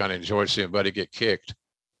everybody kind of enjoyed seeing Buddy get kicked,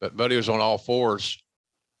 but Buddy was on all fours,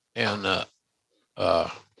 and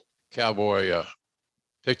Cowboy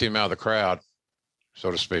picked him out of the crowd,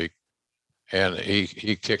 so to speak, and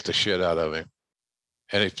he kicked the shit out of him,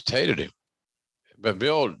 and he potatoed him. But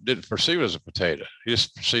Bill didn't perceive it as a potato. He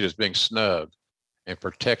just perceived it as being snug and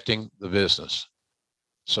protecting the business.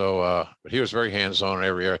 So, but he was very hands-on in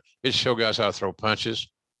every area. He'd show guys how to throw punches,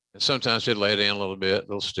 and sometimes he'd lay it in a little bit, a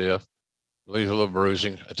little stiff, leave a little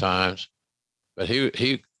bruising at times. But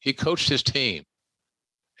he coached his team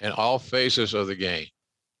in all phases of the game.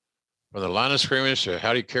 From the line of scrimmage to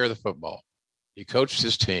how do you carry the football. He coached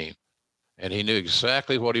his team, and he knew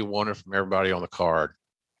exactly what he wanted from everybody on the card.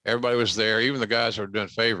 Everybody was there, even the guys who were doing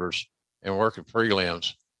favors and working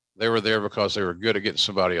prelims. They were there because they were good at getting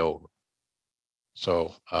somebody over.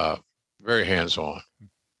 So very hands-on.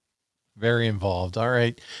 Very involved. All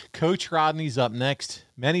right. Coach Rodney's up next.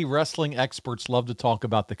 Many wrestling experts love to talk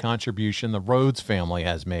about the contribution the Rhodes family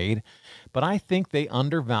has made, but I think they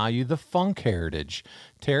undervalue the Funk heritage.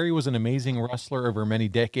 Terry was an amazing wrestler over many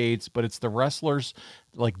decades, but it's the wrestlers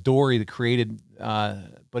like Dory that created,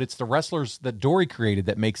 that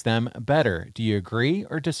makes them better. Do you agree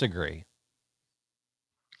or disagree?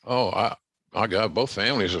 Oh, my God, both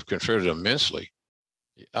families have contributed immensely.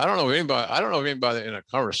 I don't know anybody in a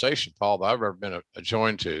conversation, Paul, that I've ever been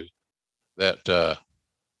adjoined to that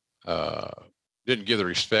didn't give the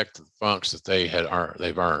respect to the Funks that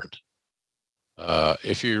they've earned.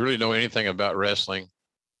 If you really know anything about wrestling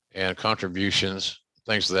and contributions,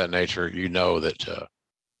 things of that nature, you know that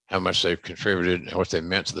how much they've contributed and what they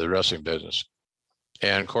meant to the wrestling business.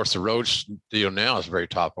 And of course, the Rhodes deal now is very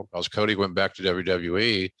topical because Cody went back to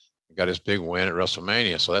WWE and got his big win at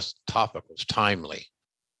WrestleMania. So that's topical. It's timely.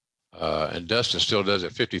 And Dustin still does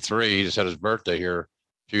at 53. He just had his birthday here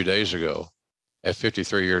a few days ago. At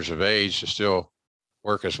 53 years of age, to still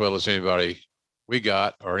work as well as anybody we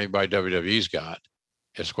got or anybody WWE's got.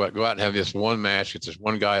 It's go out and have this one match, get this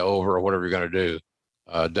one guy over or whatever you're going to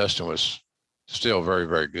do. Dustin was still very,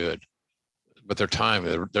 very good. But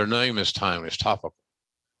their name is timely. It's topical.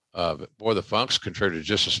 But boy, the Funks contributed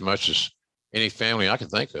just as much as any family I can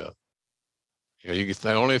think of. You can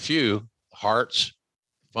think only a few: Harts,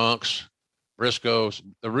 Funks, Briscoes,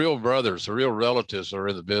 the real brothers, the real relatives are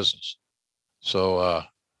in the business. So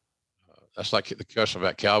that's like the question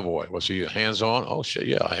about Cowboy. Was he hands-on? Oh shit,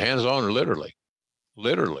 yeah, hands-on, literally.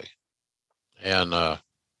 And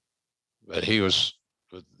but he was,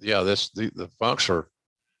 yeah. The Funks are.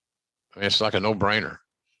 I mean, it's like a no-brainer.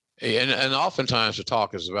 And oftentimes the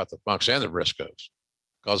talk is about the Funks and the Briscoes,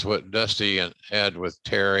 because what Dusty had with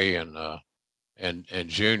Terry and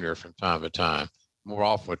Junior from time to time. More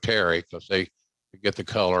often with Terry, because they could get the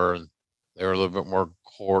color and they were a little bit more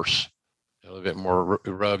coarse, a little bit more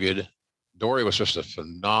rugged. Dory was just a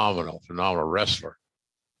phenomenal wrestler.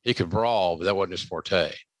 He could brawl, but that wasn't his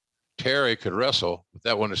forte. Terry could wrestle, but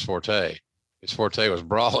that wasn't his forte. His forte was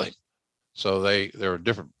brawling. So they were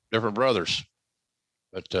different brothers.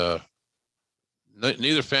 But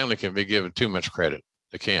neither family can be given too much credit.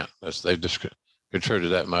 They can't. They've just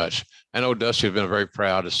contributed that much. I know Dusty has been very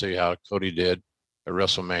proud to see how Cody did at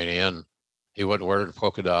WrestleMania, and he wasn't wearing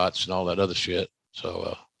polka dots and all that other shit.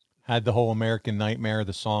 So had the whole American Nightmare,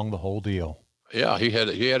 the song, the whole deal. Yeah, he had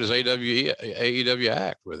his AEW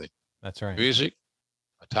act with him. That's right. Music,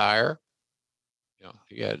 attire. You know,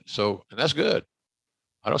 he had and that's good.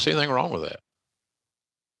 I don't see anything wrong with that.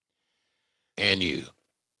 And you.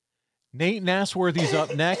 Nate Nasworthy's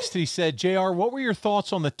up next. He said, JR, what were your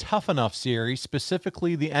thoughts on the Tough Enough series,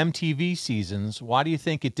 specifically the MTV seasons? Why do you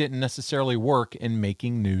think it didn't necessarily work in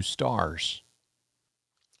making new stars?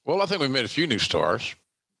 Well, I think we made a few new stars.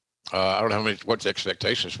 I don't know what the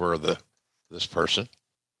expectations were of this person.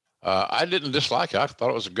 I didn't dislike it. I thought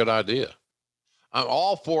it was a good idea. I'm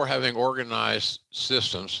all for having organized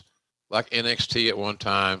systems like NXT at one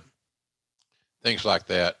time, things like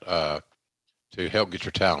that, to help get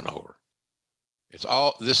your talent over. It's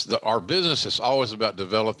all this. Our business is always about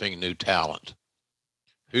developing new talent.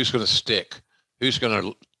 Who's going to stick? Who's going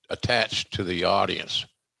to attach to the audience?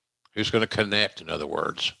 Who's going to connect? In other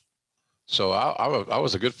words, so I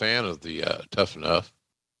was a good fan of the Tough Enough,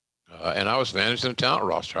 and I was managing the talent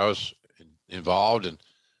roster. I was involved in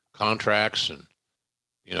contracts and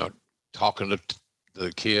talking to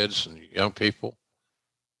the kids and young people,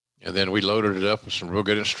 and then we loaded it up with some real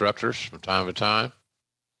good instructors from time to time.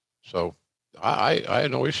 So I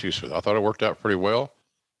had no issues with it. I thought it worked out pretty well.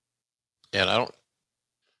 And I don't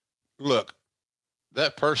look,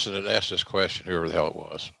 that person that asked this question, whoever the hell it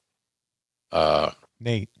was,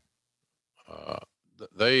 Nate.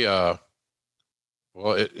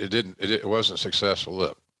 Well, it wasn't successful.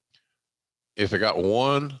 Look, if we got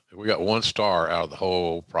one star out of the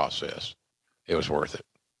whole process, it was worth it.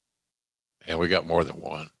 And we got more than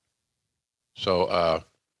one. So,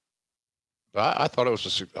 I thought it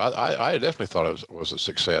was I definitely thought it was a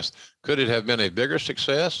success. Could it have been a bigger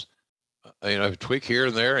success? A tweak here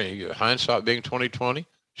and there, and hindsight being 2020,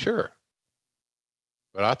 sure.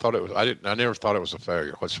 But I thought it was. I never thought it was a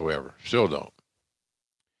failure whatsoever. Still don't.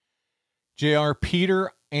 JR,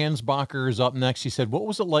 Peter Ansbacher is up next. He said, "What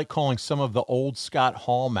was it like calling some of the old Scott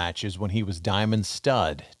Hall matches when he was Diamond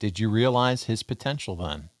Stud? Did you realize his potential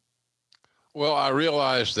then?" Well, I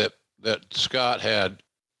realized that Scott had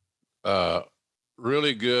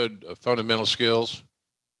really good fundamental skills,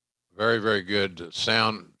 very, very good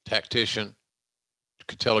sound tactician,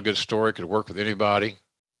 could tell a good story, could work with anybody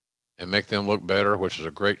and make them look better, which is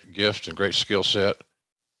a great gift and great skill set.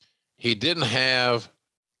 He didn't have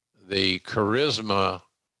the charisma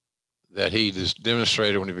that he just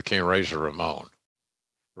demonstrated when he became Razor Ramon.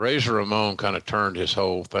 Razor Ramon kind of turned his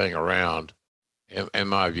whole thing around, in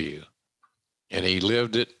my view. And he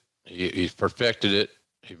lived it. He perfected it.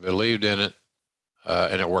 He believed in it,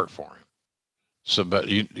 and it worked for him. So, but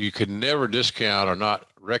you could never discount or not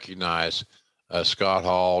recognize Scott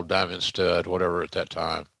Hall, Diamond Stud, whatever at that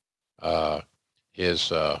time.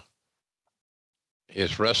 His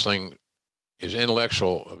wrestling, his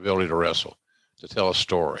intellectual ability to wrestle, to tell a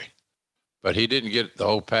story. But he didn't get the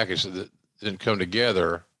whole package that didn't come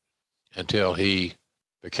together until he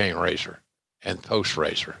became Razor and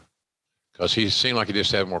post-Razor. Because he seemed like he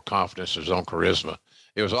just had more confidence in his own charisma.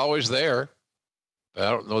 It was always there, but I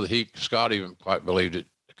don't know that Scott even quite believed it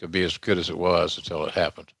could be as good as it was until it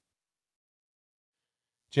happened.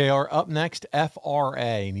 JR, up next, FRA,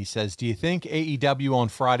 and he says, do you think AEW on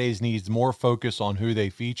Fridays needs more focus on who they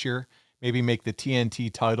feature? Maybe make the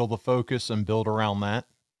TNT title the focus and build around that?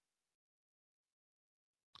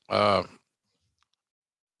 I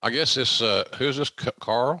guess this, who's this,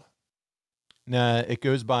 Carl? No, it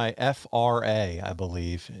goes by FRA, I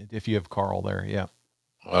believe, if you have Carl there, yeah.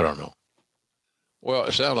 I don't know. Well,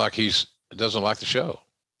 it sounds like he doesn't like the show.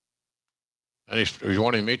 And he's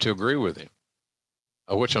wanting me to agree with him,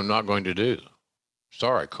 which I'm not going to do.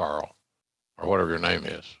 Sorry, Carl, or whatever your name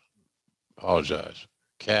is. Apologize.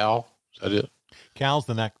 Cal, is that it? Cal's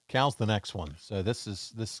the next one. So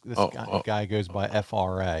this guy goes by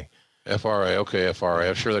FRA. FRA, okay, FRA.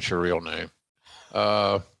 I'm sure that's your real name.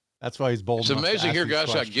 That's why he's bold. It's amazing here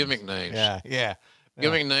guys got gimmick names. Yeah.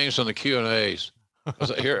 Gimmick names on the Q&As.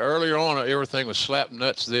 Here earlier on, everything was slap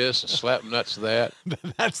nuts this and slap nuts that.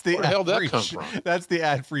 That's the Where the hell did that come from? That's the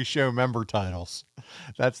ad-free show member titles.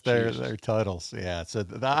 That's their titles. Yeah. So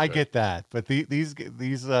I get that, but these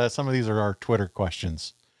some of these are our Twitter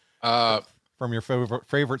questions. From your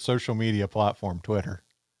favorite social media platform, Twitter.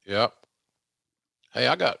 Yep. Hey,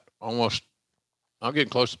 I'm getting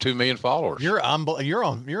close to 2 million followers. You're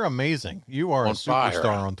amazing. You are a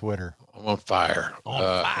superstar on Twitter. I'm on fire.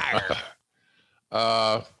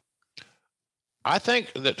 I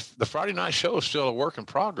think that the Friday night show is still a work in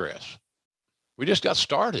progress. We just got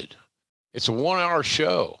started. It's a 1-hour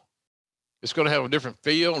show. It's going to have a different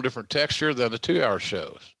feel and different texture than the 2-hour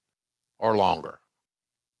shows or longer.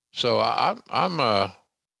 So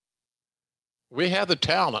we have the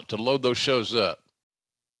talent to load those shows up.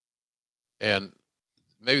 And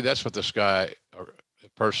maybe that's what this guy or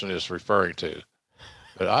person is referring to.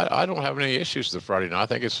 But I don't have any issues with the Friday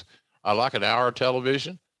night. I like an hour of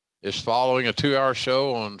television. It's following a 2-hour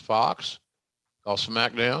show on Fox called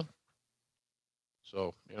SmackDown.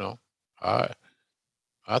 So, I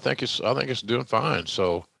think it's doing fine.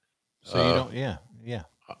 So you don't, yeah.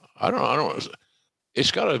 I don't,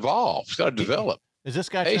 it's got to evolve. It's got to develop. Is this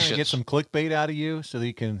guy trying to get some clickbait out of you so that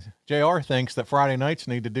he can, JR thinks that Friday nights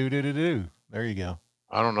need to do. There you go.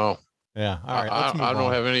 I don't know. Yeah. All right. I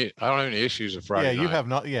don't have any issues with Friday Yeah, you night. have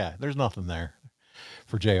not. Yeah, there's nothing there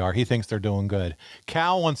for JR. He thinks they're doing good.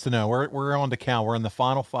 Cal wants to know. We're on to Cal. We're in the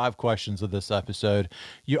final 5 questions of this episode.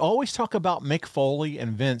 You always talk about Mick Foley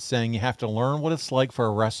and Vince saying you have to learn what it's like for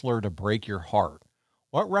a wrestler to break your heart.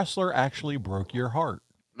 What wrestler actually broke your heart?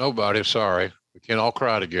 Nobody. Sorry. We can't all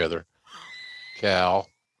cry together. Cal.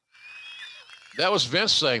 That was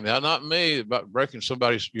Vince saying that, not me, about breaking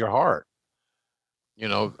your heart. You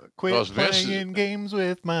know, Quit playing games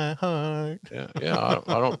with my heart. Yeah.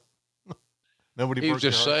 I don't. Nobody. He was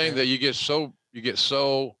just saying that you get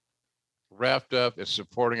so wrapped up in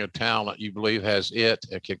supporting a talent you believe has it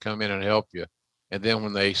and can come in and help you, and then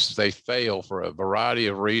when they fail for a variety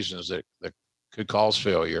of reasons that could cause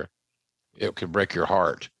failure, it could break your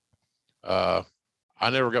heart. I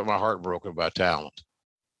never got my heart broken by talent.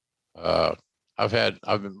 My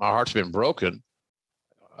heart's been broken.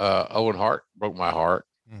 Owen Hart broke my heart.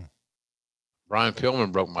 Brian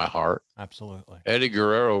Pillman broke my heart. Absolutely. Eddie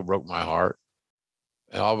Guerrero broke my heart.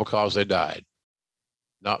 And all because they died,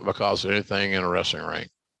 not because of anything in a wrestling ring.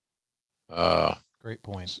 Great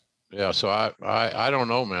points. Yeah. So I don't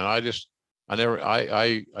know, man. I never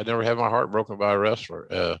had my heart broken by a wrestler.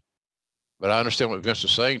 But I understand what Vince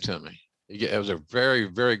is saying to me. It was a very,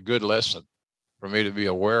 very good lesson for me to be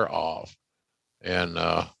aware of. And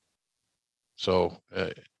so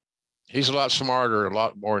he's a lot smarter, a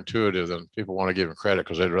lot more intuitive than people want to give him credit,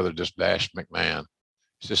 because they'd rather just bash McMahon.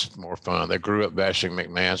 It's just more fun. They grew up bashing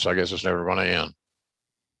McMahon, so I guess it's never going to end.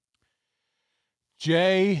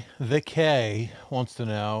 Jay the K wants to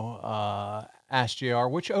know, ask JR,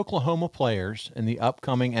 which Oklahoma players in the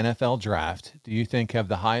upcoming NFL draft do you think have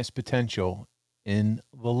the highest potential in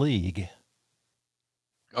the league?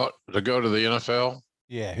 Oh, to go to the NFL?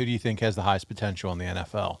 Yeah, who do you think has the highest potential in the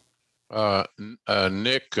NFL?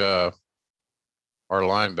 Nick, our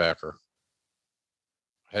linebacker.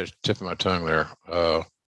 I had a tip of my tongue there. Let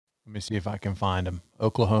me see if I can find him.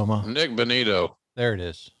 Oklahoma. Nick Benito. There it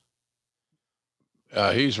is.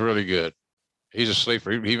 He's really good. He's a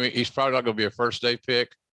sleeper. He's probably not going to be a first day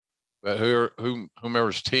pick, but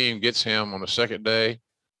whomever's team gets him on the second day,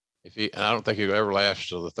 and I don't think he'll ever last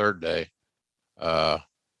till the third day, are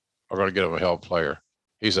going to get him a hell player.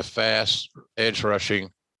 He's a fast edge rushing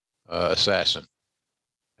assassin,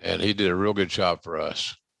 and he did a real good job for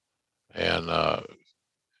us. And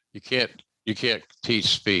you can't teach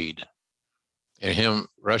speed, and him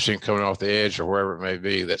rushing coming off the edge or wherever it may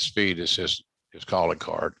be, that speed is his calling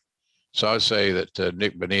card. So I'd say that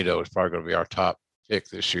Nick Benito is probably going to be our top pick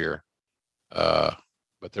this year. But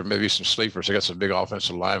there may be some sleepers. They got some big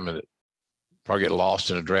offensive linemen that probably get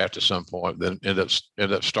lost in a draft at some point, then end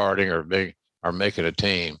up starting or making a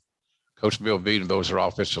team. Coach Bill Bedenbow is our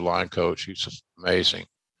offensive line coach. He's amazing.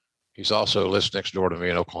 He's also lives next door to me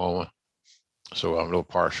in Oklahoma, so I'm a little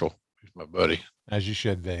partial. He's my buddy. As you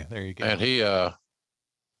should be. There you go. And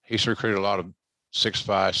he's recruited a lot of 6'5",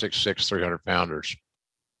 6'6", 300-pounders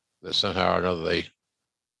that somehow or another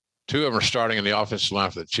two of them are starting in the offensive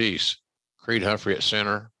line for the Chiefs. Creed Humphrey at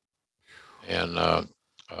center, and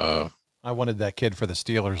I wanted that kid for the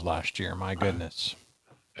Steelers last year. My goodness.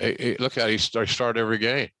 Look at he started every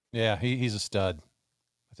game. Yeah, he's a stud.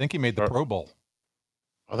 I think he made the Pro Bowl.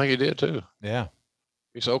 I think he did too. Yeah.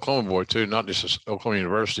 He's an Oklahoma boy too, not just Oklahoma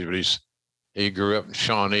University, but he grew up in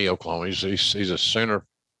Shawnee, Oklahoma. He's a Sooner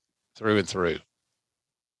through and through.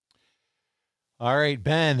 All right,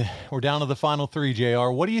 Ben, we're down to the final 3, JR.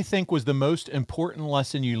 What do you think was the most important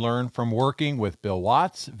lesson you learned from working with Bill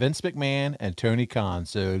Watts, Vince McMahon, and Tony Khan?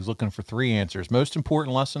 So he's looking for 3 answers. Most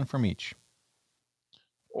important lesson from each.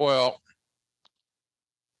 Well,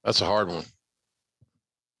 that's a hard one.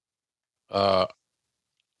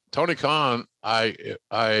 Tony Khan, I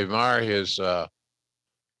admire his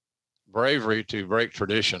bravery to break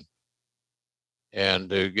tradition and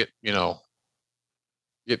to get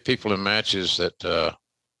people in matches that are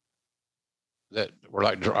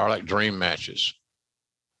like dream matches.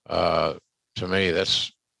 To me,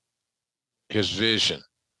 that's his vision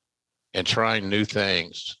and trying new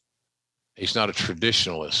things. He's not a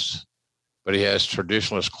traditionalist, but he has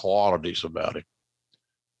traditionalist qualities about him.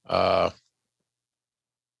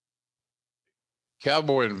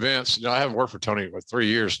 Cowboy and Vince, I haven't worked for Tony for 3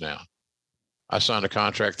 years now. I signed a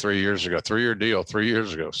contract 3 years ago, 3-year deal 3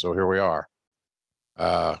 years ago. So here we are.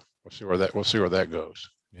 We'll see where that goes.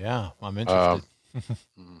 Yeah, I'm interested.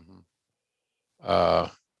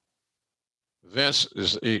 Vince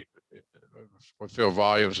would fill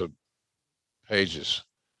volumes of pages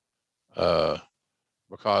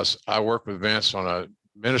because I work with Vince on an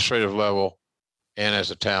administrative level and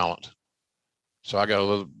as a talent. So I got a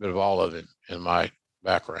little bit of all of it in my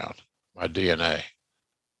background. my DNA,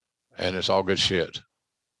 and it's all good shit.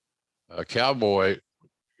 Cowboy,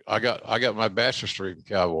 I got my bachelor's degree from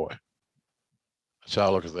Cowboy. That's how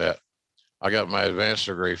I look at that. I got my advanced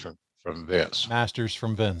degree from Vince. Masters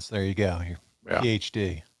from Vince. There you go. Your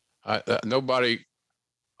PhD. I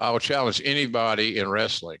would challenge anybody in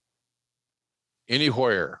wrestling,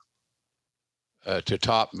 anywhere, to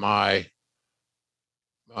top my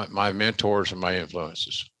mentors and my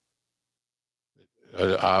influences.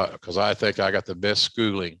 Because I think I got the best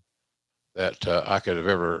schooling that I could have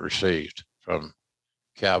ever received from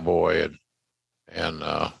Cowboy and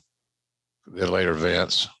then later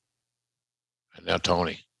Vince, and now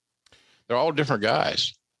Tony. They're all different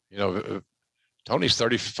guys. You know, Tony's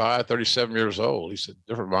 35, 37 years old. He's a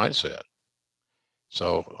different mindset.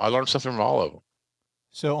 So I learned something from all of them.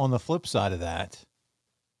 So on the flip side of that,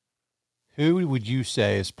 who would you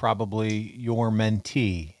say is probably your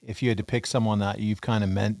mentee if you had to pick someone that you've kind of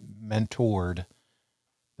mentored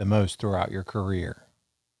the most throughout your career?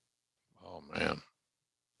 Oh, man.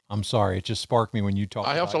 I'm sorry. It just sparked me when you talked.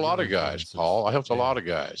 I helped a lot of guys, Paul. I helped a lot of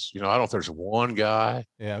guys. You know, I don't know if there's one guy.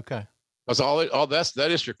 Yeah. Okay. That's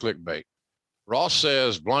that is your clickbait. Ross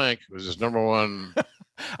says blank was his number one.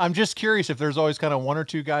 I'm just curious if there's always kind of one or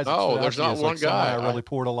two guys. No, there's not one guy I really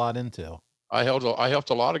poured a lot into. I helped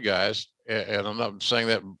a lot of guys, and I'm not saying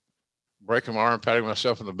that breaking my arm, patting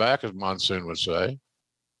myself in the back, as Monsoon would say.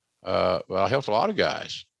 But I helped a lot of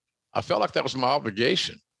guys. I felt like that was my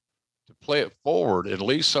obligation to play it forward and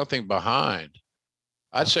leave something behind.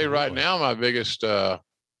 I'd say right now my biggest, the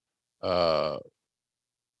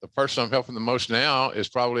person I'm helping the most now is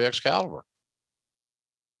probably Excalibur.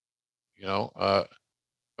 You know,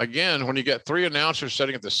 again, when you get three announcers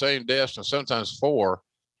sitting at the same desk, and sometimes four,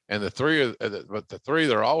 and the three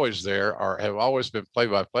that are always there have always been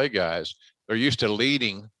play-by-play guys. They're used to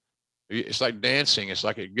leading. It's like dancing. It's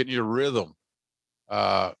like getting your rhythm.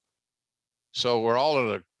 So we're all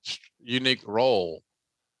in a unique role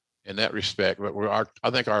in that respect. But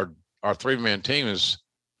I think our three-man team is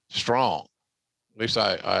strong. At least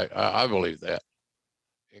I believe that.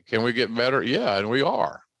 Can we get better? Yeah, and we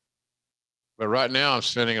are. But right now I'm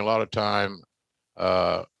spending a lot of time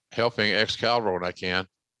helping Excalibur when I can.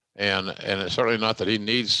 And it's certainly not that he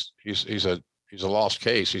needs. He's a lost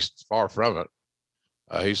case. He's far from it.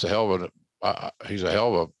 He's a hell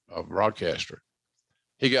of a broadcaster.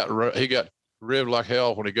 He got ribbed like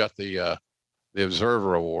hell when he got the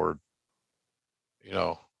Observer Award. You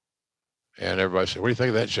know, and everybody said, "What do you think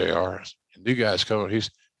of that, JR? New guy's coming.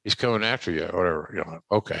 He's coming after you, or whatever." You know,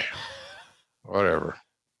 okay, whatever.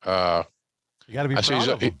 You got to be proud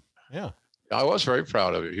of him. Yeah, I was very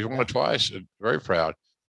proud of him. He's won it twice. Very proud.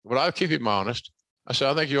 But I keep him honest. I said,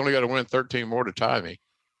 I think you only got to win 13 more to tie me.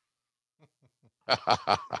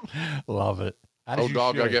 Love it. Oh,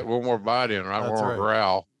 dog, I get one more bite in, right? One more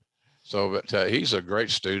growl. So, but he's a great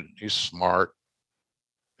student. He's smart.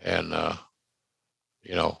 And,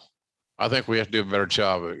 you know, I think we have to do a better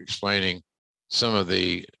job of explaining some of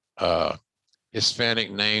the Hispanic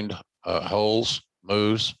named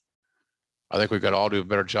moves. I think we've got to all do a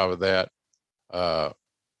better job of that.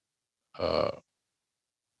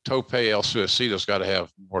 Tope El Suicido's got to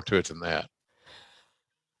have more to it than that.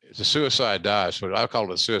 It's a suicide dive. So I call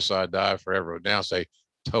it a suicide dive forever. Now say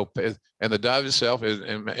tope. And the dive itself is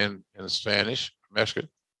in Spanish, Mexican,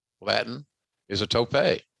 Latin is a tope.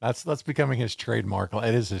 That's becoming his trademark.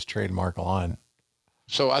 It is his trademark line.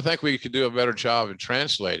 So I think we could do a better job in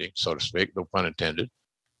translating, so to speak, no pun intended,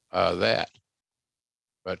 that.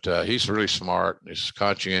 But he's really smart. He's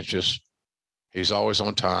conscientious. He's always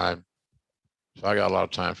on time. So I your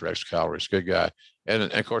time for Excalibur. He's a good guy. And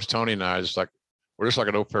of course, Tony and I, we're just like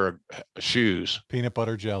an old pair of shoes. Peanut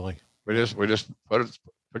butter jelly. We just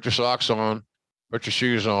put your socks on, put your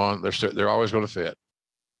shoes on. They're always going to fit.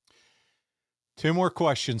 Two more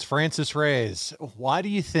questions. Francis Reyes, why do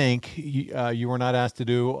you think you were not asked to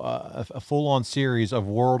do a full-on series of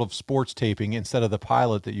World of Sports taping instead of the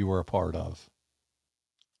pilot that you were a part of?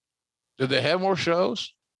 Did they have more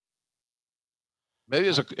shows? Maybe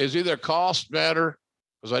it's either a cost matter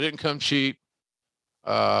because I didn't come cheap.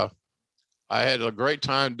 I had a great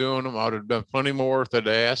time doing them. I would have done plenty more if they'd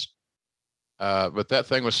asked. But that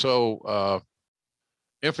thing was so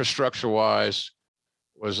infrastructure-wise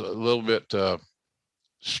was a little bit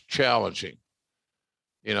challenging.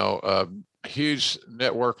 You know, a huge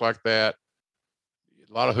network like that,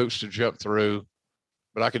 a lot of hoops to jump through.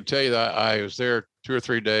 But I can tell you that I was there 2 or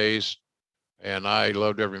 3 days, and I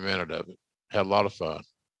loved every minute of it. Had a lot of fun.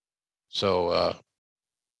 So,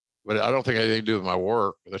 but I don't think it had anything to do with my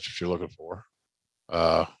work. But that's what you're looking for.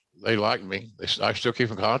 They liked me. I still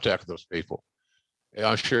keep in contact with those people.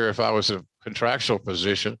 I'm sure if I was in a contractual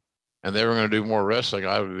position and they were going to do more wrestling,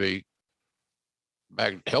 I would be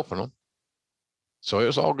back helping them. So it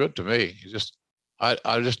was all good to me.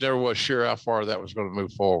 I just never was sure how far that was going to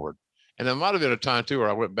move forward. And there might have been a time too where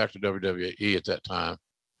I went back to WWE at that time.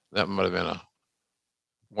 That might have been a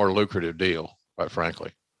more lucrative deal, quite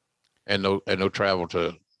frankly, and no travel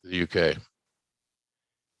to the UK.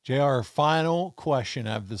 JR, final question.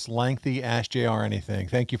 I have this lengthy Ask JR Anything.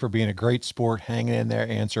 Thank you for being a great sport, hanging in there,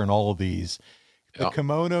 answering all of these. The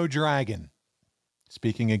Kimono Dragon,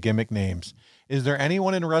 speaking of gimmick names, is there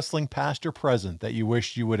anyone in wrestling, past or present, that you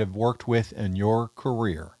wish you would have worked with in your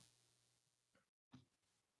career?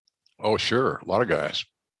 Oh, sure. A lot of guys.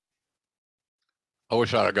 I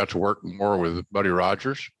wish I got to work more with Buddy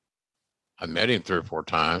Rogers. I met him 3 or 4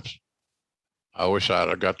 times. I wish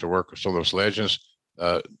I got to work with some of those legends.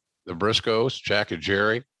 The Briscoes, Jack and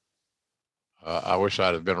Jerry. I wish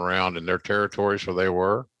I'd have been around in their territories where they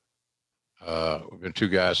were. Been 2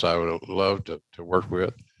 guys I would have loved to work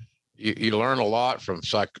with. You learn a lot from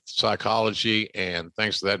psychology and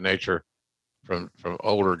things of that nature from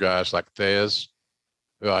older guys like Thez,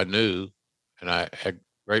 who I knew and I had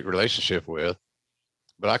great relationship with.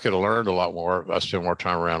 But I could have learned a lot more if I spent more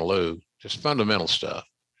time around Lou. Just fundamental stuff.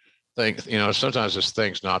 Sometimes there's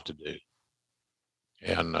things not to do.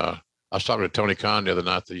 And I was talking to Tony Khan the other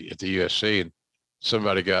night at the UFC, and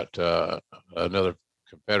somebody got another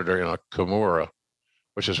competitor, Kimura,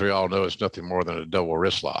 which, as we all know, is nothing more than a double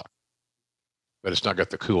wrist lock, but it's not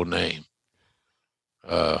got the cool name.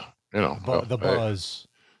 The Buzz.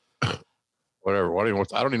 Whatever. I don't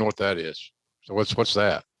even know what that is. So what's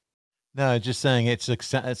that? No, just saying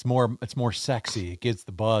it's more sexy. It gets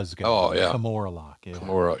the buzz going. Oh yeah, Kimura lock. Yeah.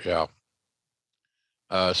 Kimura,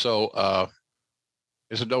 yeah. So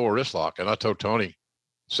it's a double wrist lock, and I told Tony,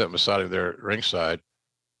 sitting beside him there at ringside,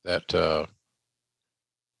 that that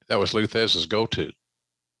was Lou Thesz's go-to.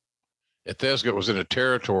 If Thez was in a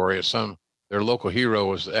territory, their local hero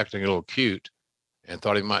was acting a little cute, and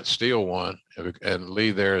thought he might steal one and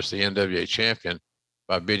leave there as the NWA champion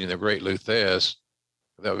by beating the great Lou Thez,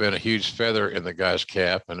 that would have been a huge feather in the guy's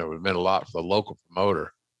cap, and it would have meant a lot for the local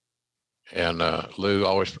promoter. And Lou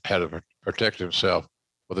always had to protect himself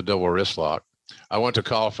with a double wrist lock. I went to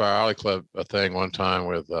Cauliflower Alley Club thing one time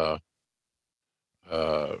with,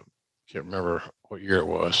 can't remember what year it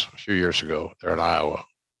was, a few years ago. They're in Iowa.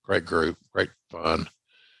 Great group, great fun.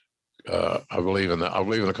 I believe in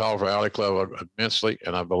the Cauliflower Alley Club immensely,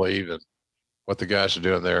 and I believe in what the guys are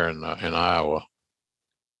doing there in Iowa.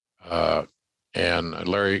 And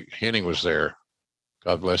Larry Hennig was there.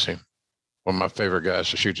 God bless him. One of my favorite guys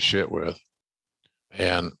to shoot the shit with.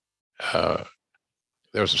 And there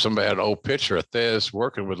was somebody had an old picture of Thez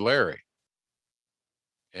working with Larry.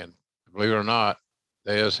 And believe it or not,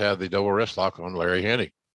 Thez had the double wrist lock on Larry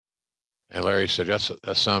Hennig. And Larry said, that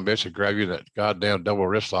son of a bitch would grab you that goddamn double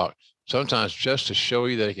wrist lock, sometimes just to show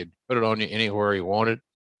you that he could put it on you anywhere he wanted,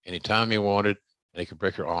 anytime he wanted, and he could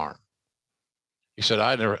break your arm. He said,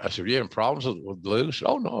 I said, you having problems with Lou? He said,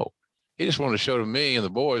 oh, no. He just wanted to show to me and the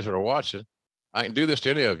boys that are watching, I can do this to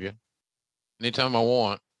any of you anytime I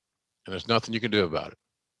want, and there's nothing you can do about it.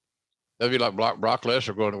 That'd be like Brock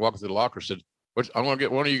Lesnar going to walk through the locker and said, I'm going to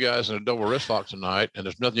get one of you guys in a double wrist lock tonight, and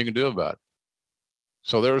there's nothing you can do about it.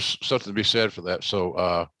 So there was something to be said for that.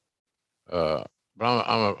 So, but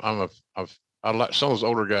I like some of those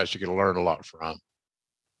older guys you can learn a lot from.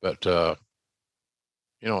 But, I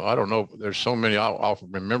don't know. There's so many I'll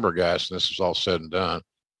remember guys, and this is all said and done.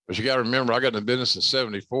 But you got to remember, I got in the business in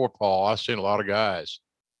 '74, Paul. I've seen a lot of guys,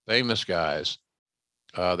 famous guys,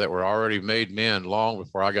 that were already made men long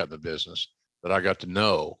before I got in the business that I got to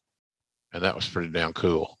know. And that was pretty damn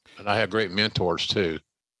cool. And I had great mentors, too,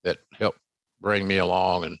 that helped bring me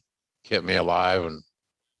along and kept me alive and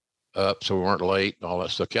up so we weren't late and all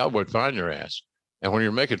that stuff. Cowboy would find your ass. And when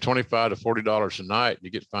you're making $25 to $40 a night, you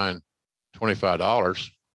get fined $25.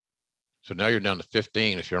 So now you're down to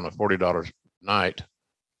 $15 if you're on a $40 night.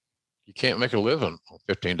 You can't make a living on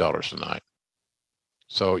 $15 a night.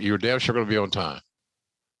 So you're damn sure going to be on time.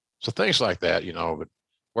 So things like that, but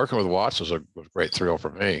working with Watts was a great thrill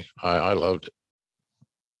for me. I loved it.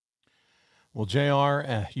 Well,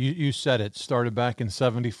 JR, you said it started back in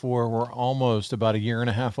 '74. We're almost about a year and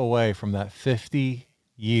a half away from that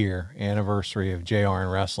 50-year anniversary of JR in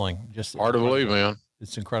wrestling. Just hard to believe, man.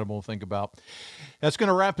 It's incredible to think about. That's going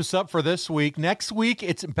to wrap us up for this week. Next week,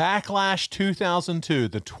 it's Backlash 2002,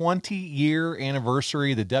 the 20-year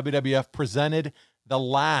anniversary. The WWF presented the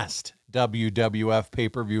last WWF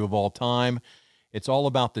pay-per-view of all time. It's all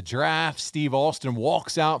about the draft. Steve Austin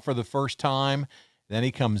walks out for the first time. Then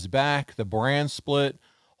he comes back, the brand split,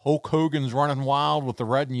 Hulk Hogan's running wild with the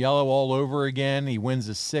red and yellow all over again. He wins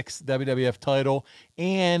his 6th WWF title,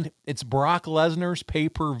 and it's Brock Lesnar's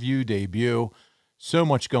pay-per-view debut. So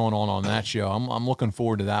much going on that show. I'm looking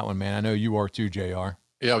forward to that one, man. I know you are too, JR. Yeah,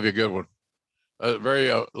 it'll be a good one.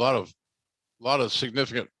 A lot of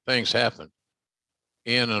significant things happen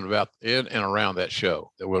in and around that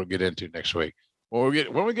show that we'll get into next week. When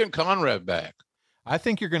we get Conrad back, I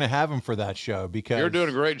think you're going to have him for that show because you're doing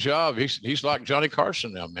a great job. He's like Johnny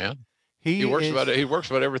Carson now, man. He works about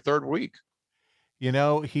every third week. You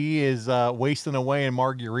know, he is wasting away in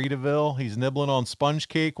Margaritaville. He's nibbling on sponge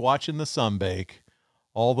cake, watching the sun bake.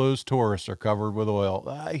 All those tourists are covered with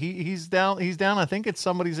oil. He's down. I think it's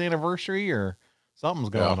somebody's anniversary or something's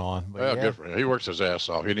going on. But well, good for him. He works his ass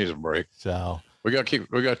off. He needs a break. So we got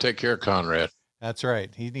to take care of Conrad. That's right.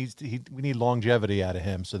 We need longevity out of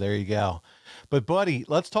him. So there you go. But buddy,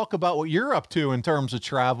 let's talk about what you're up to in terms of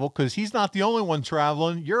travel, because he's not the only one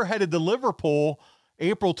traveling. You're headed to Liverpool,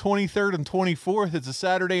 April 23rd and 24th. It's a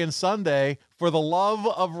Saturday and Sunday for the love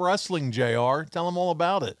of wrestling. JR, tell them all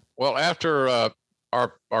about it. Well, after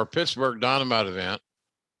our Pittsburgh Dynamite event,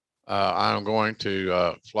 I'm going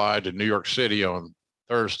to fly to New York City on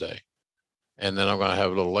Thursday, and then I'm going to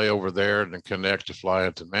have a little layover there and then connect to fly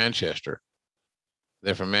into Manchester.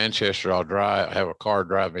 Then from Manchester, I'll have a car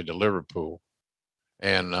drive me to Liverpool,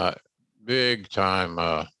 and big time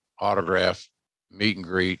autograph meet and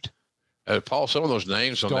greet. Paul, some of those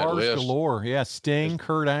names Stars on that list. Galore. Yeah, Sting,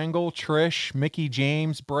 Kurt Angle, Trish, Mickey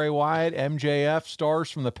James, Bray Wyatt, MJF, stars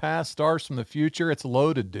from the past, stars from the future. It's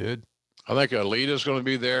loaded, dude. I think Alita's going to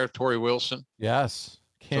be there. Tori Wilson. Yes.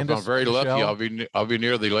 Candace, so I'm very lucky. I'll be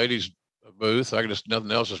near the ladies' booth. I can just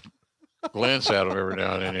nothing else, just glance at them every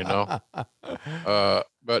now and then, you know.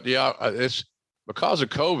 But yeah, it's because of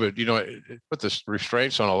COVID. You know, it put the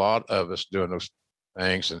restraints on a lot of us doing those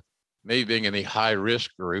things, and me being in the high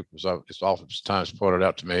risk group, as it's oftentimes pointed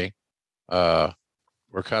out to me,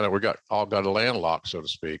 we got a landlock, so to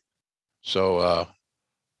speak. So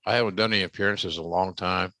I haven't done any appearances in a long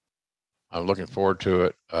time. I'm looking forward to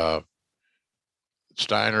it.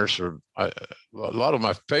 Steiners a lot of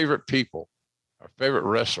my favorite people, our favorite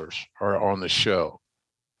wrestlers are on the show.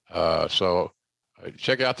 So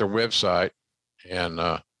check out their website, and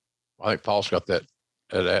I think Paul's got that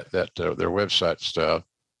their website stuff.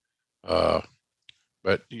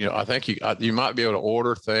 But you know, I think you might be able to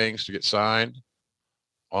order things to get signed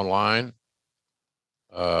online.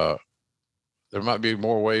 There might be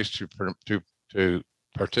more ways to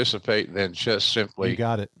participate than just simply. You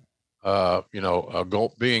got it.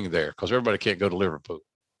 Being there, because everybody can't go to Liverpool.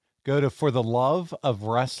 Go to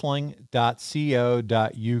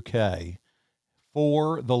fortheloveofwrestling.co.uk.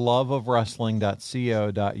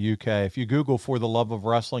 fortheloveofwrestling.co.uk. If you Google For the Love of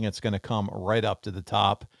Wrestling, it's going to come right up to the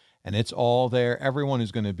top, and it's all there. Everyone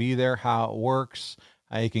is going to be there, how it works,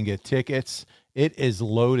 how you can get tickets. It is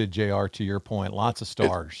loaded, JR, to your point. Lots of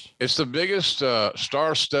stars. It's the biggest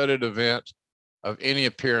star-studded event of any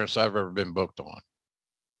appearance I've ever been booked on.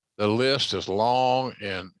 The list is long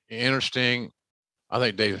and interesting. I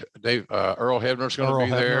think Earl Hebner's going to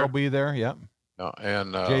be there. Earl will be there, yep.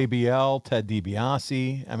 And JBL, Ted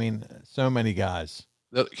DiBiase. I mean, so many guys.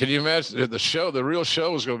 Can you imagine the real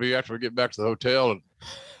show is going to be after we get back to the hotel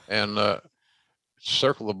and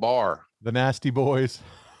circle the bar. The Nasty Boys.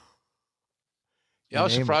 Yeah, I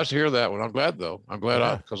was surprised to hear that one. I'm glad, though.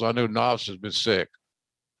 Because I knew Knobbs has been sick.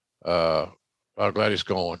 I'm glad he's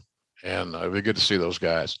going. And it'd be good to see those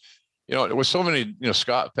guys. You know, with so many,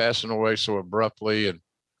 Scott passing away so abruptly and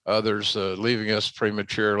others leaving us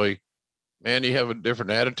prematurely, man, you have a different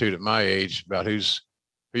attitude at my age about who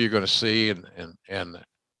you're going to see and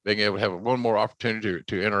being able to have one more opportunity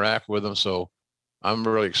to interact with them. So I'm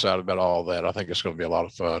really excited about all that. I think it's going to be a lot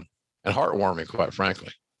of fun and heartwarming, quite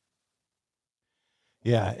frankly.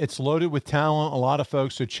 Yeah, it's loaded with talent, a lot of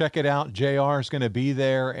folks. So check it out. JR is going to be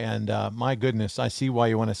there. And my goodness, I see why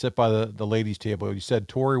you want to sit by the ladies' table. You said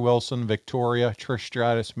Tori Wilson, Victoria, Trish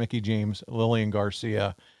Stratus, Mickey James, Lillian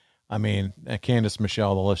Garcia. I mean, Candice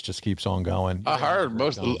Michelle, the list just keeps on going. I heard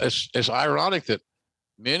it's ironic that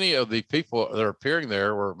many of the people that are appearing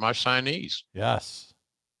there were my signees. Yes.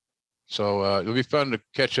 So it'll be fun to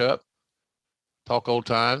catch up, talk old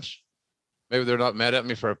times. Maybe they're not mad at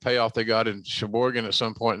me for a payoff they got in Sheboygan at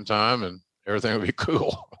some point in time, and everything will be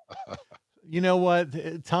cool. You know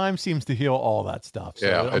what? Time seems to heal all that stuff. So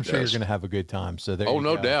yeah, I'm sure you're going to have a good time. So there. Oh,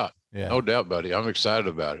 no doubt. Yeah. No doubt, buddy. I'm excited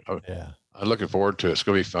about it. I'm looking forward to it. It's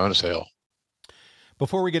going to be fun as hell.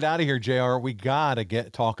 Before we get out of here, JR, we got to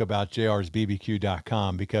talk about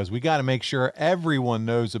jrsbbq.com, because we got to make sure everyone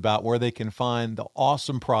knows about where they can find the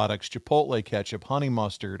awesome products, Chipotle ketchup, honey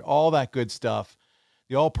mustard, all that good stuff.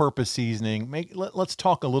 the all-purpose seasoning. Let's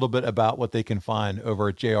talk a little bit about what they can find over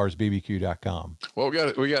at jrsbbq.com. Well,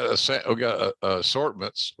 we got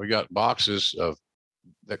assortments. We got boxes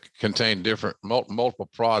that contain different multiple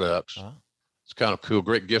products. It's kind of cool,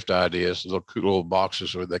 great gift ideas. Little cool little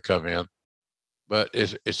boxes where they come in. But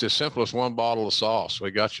it's as simple as one bottle of sauce.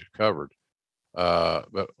 We got you covered.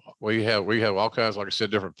 But we have all kinds, like I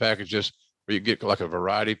said, different packages where you get like a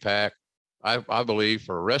variety pack. I believe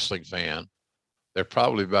for a wrestling fan, they're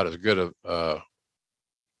probably about as good a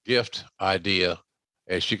gift idea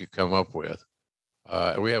as you could come up with.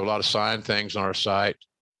 We have a lot of signed things on our site.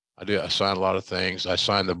 I sign a lot of things. I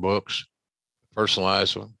sign the books,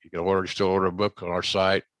 personalize them. You can still order a book on our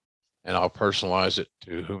site, and I'll personalize it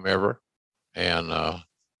to whomever. And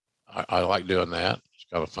I like doing that. It's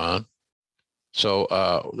kind of fun. So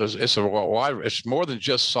it's more than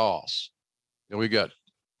just sauce. And we got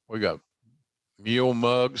mule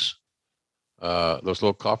mugs. Those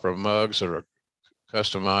little copper mugs that are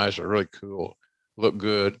customized are really cool, look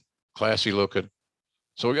good, classy looking.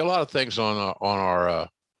 So we got a lot of things on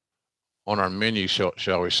our menu,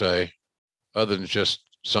 shall we say, other than just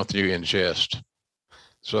something you ingest.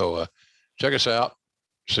 So check us out,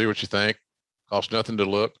 see what you think. Costs nothing to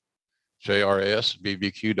look.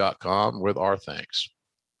 jrsbbq.com with our thanks.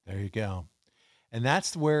 There you go. And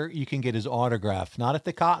that's where you can get his autograph, not at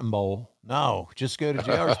the Cotton Bowl. No, just go to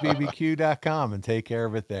jrsbbq.com and take care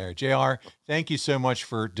of it there. JR, thank you so much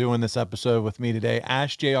for doing this episode with me today.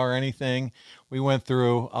 Ask JR anything. We went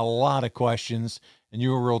through a lot of questions, and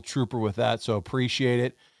you were a real trooper with that, so appreciate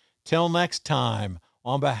it. Till next time,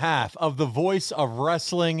 on behalf of the voice of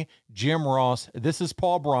wrestling, Jim Ross, this is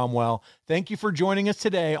Paul Bromwell. Thank you for joining us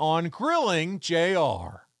today on Grilling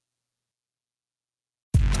JR.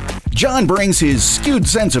 John brings his skewed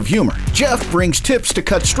sense of humor. Jeff brings tips to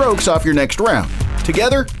cut strokes off your next round.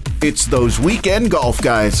 Together, it's those weekend golf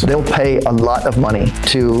guys. They'll pay a lot of money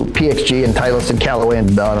to PXG and Titleist and Callaway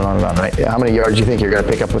and on and on and on, right? How many yards do you think you're going to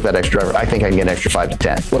pick up with that extra driver? I think I can get an extra 5 to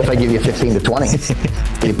 10. What if I give you 15 to 20?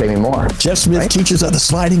 You pay me more. Jeff Smith teaches on the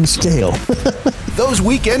sliding scale. Those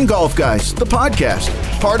Weekend Golf Guys, the podcast,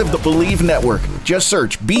 part of the Believe Network. Just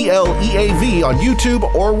search BLEAV on YouTube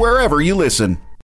or wherever you listen.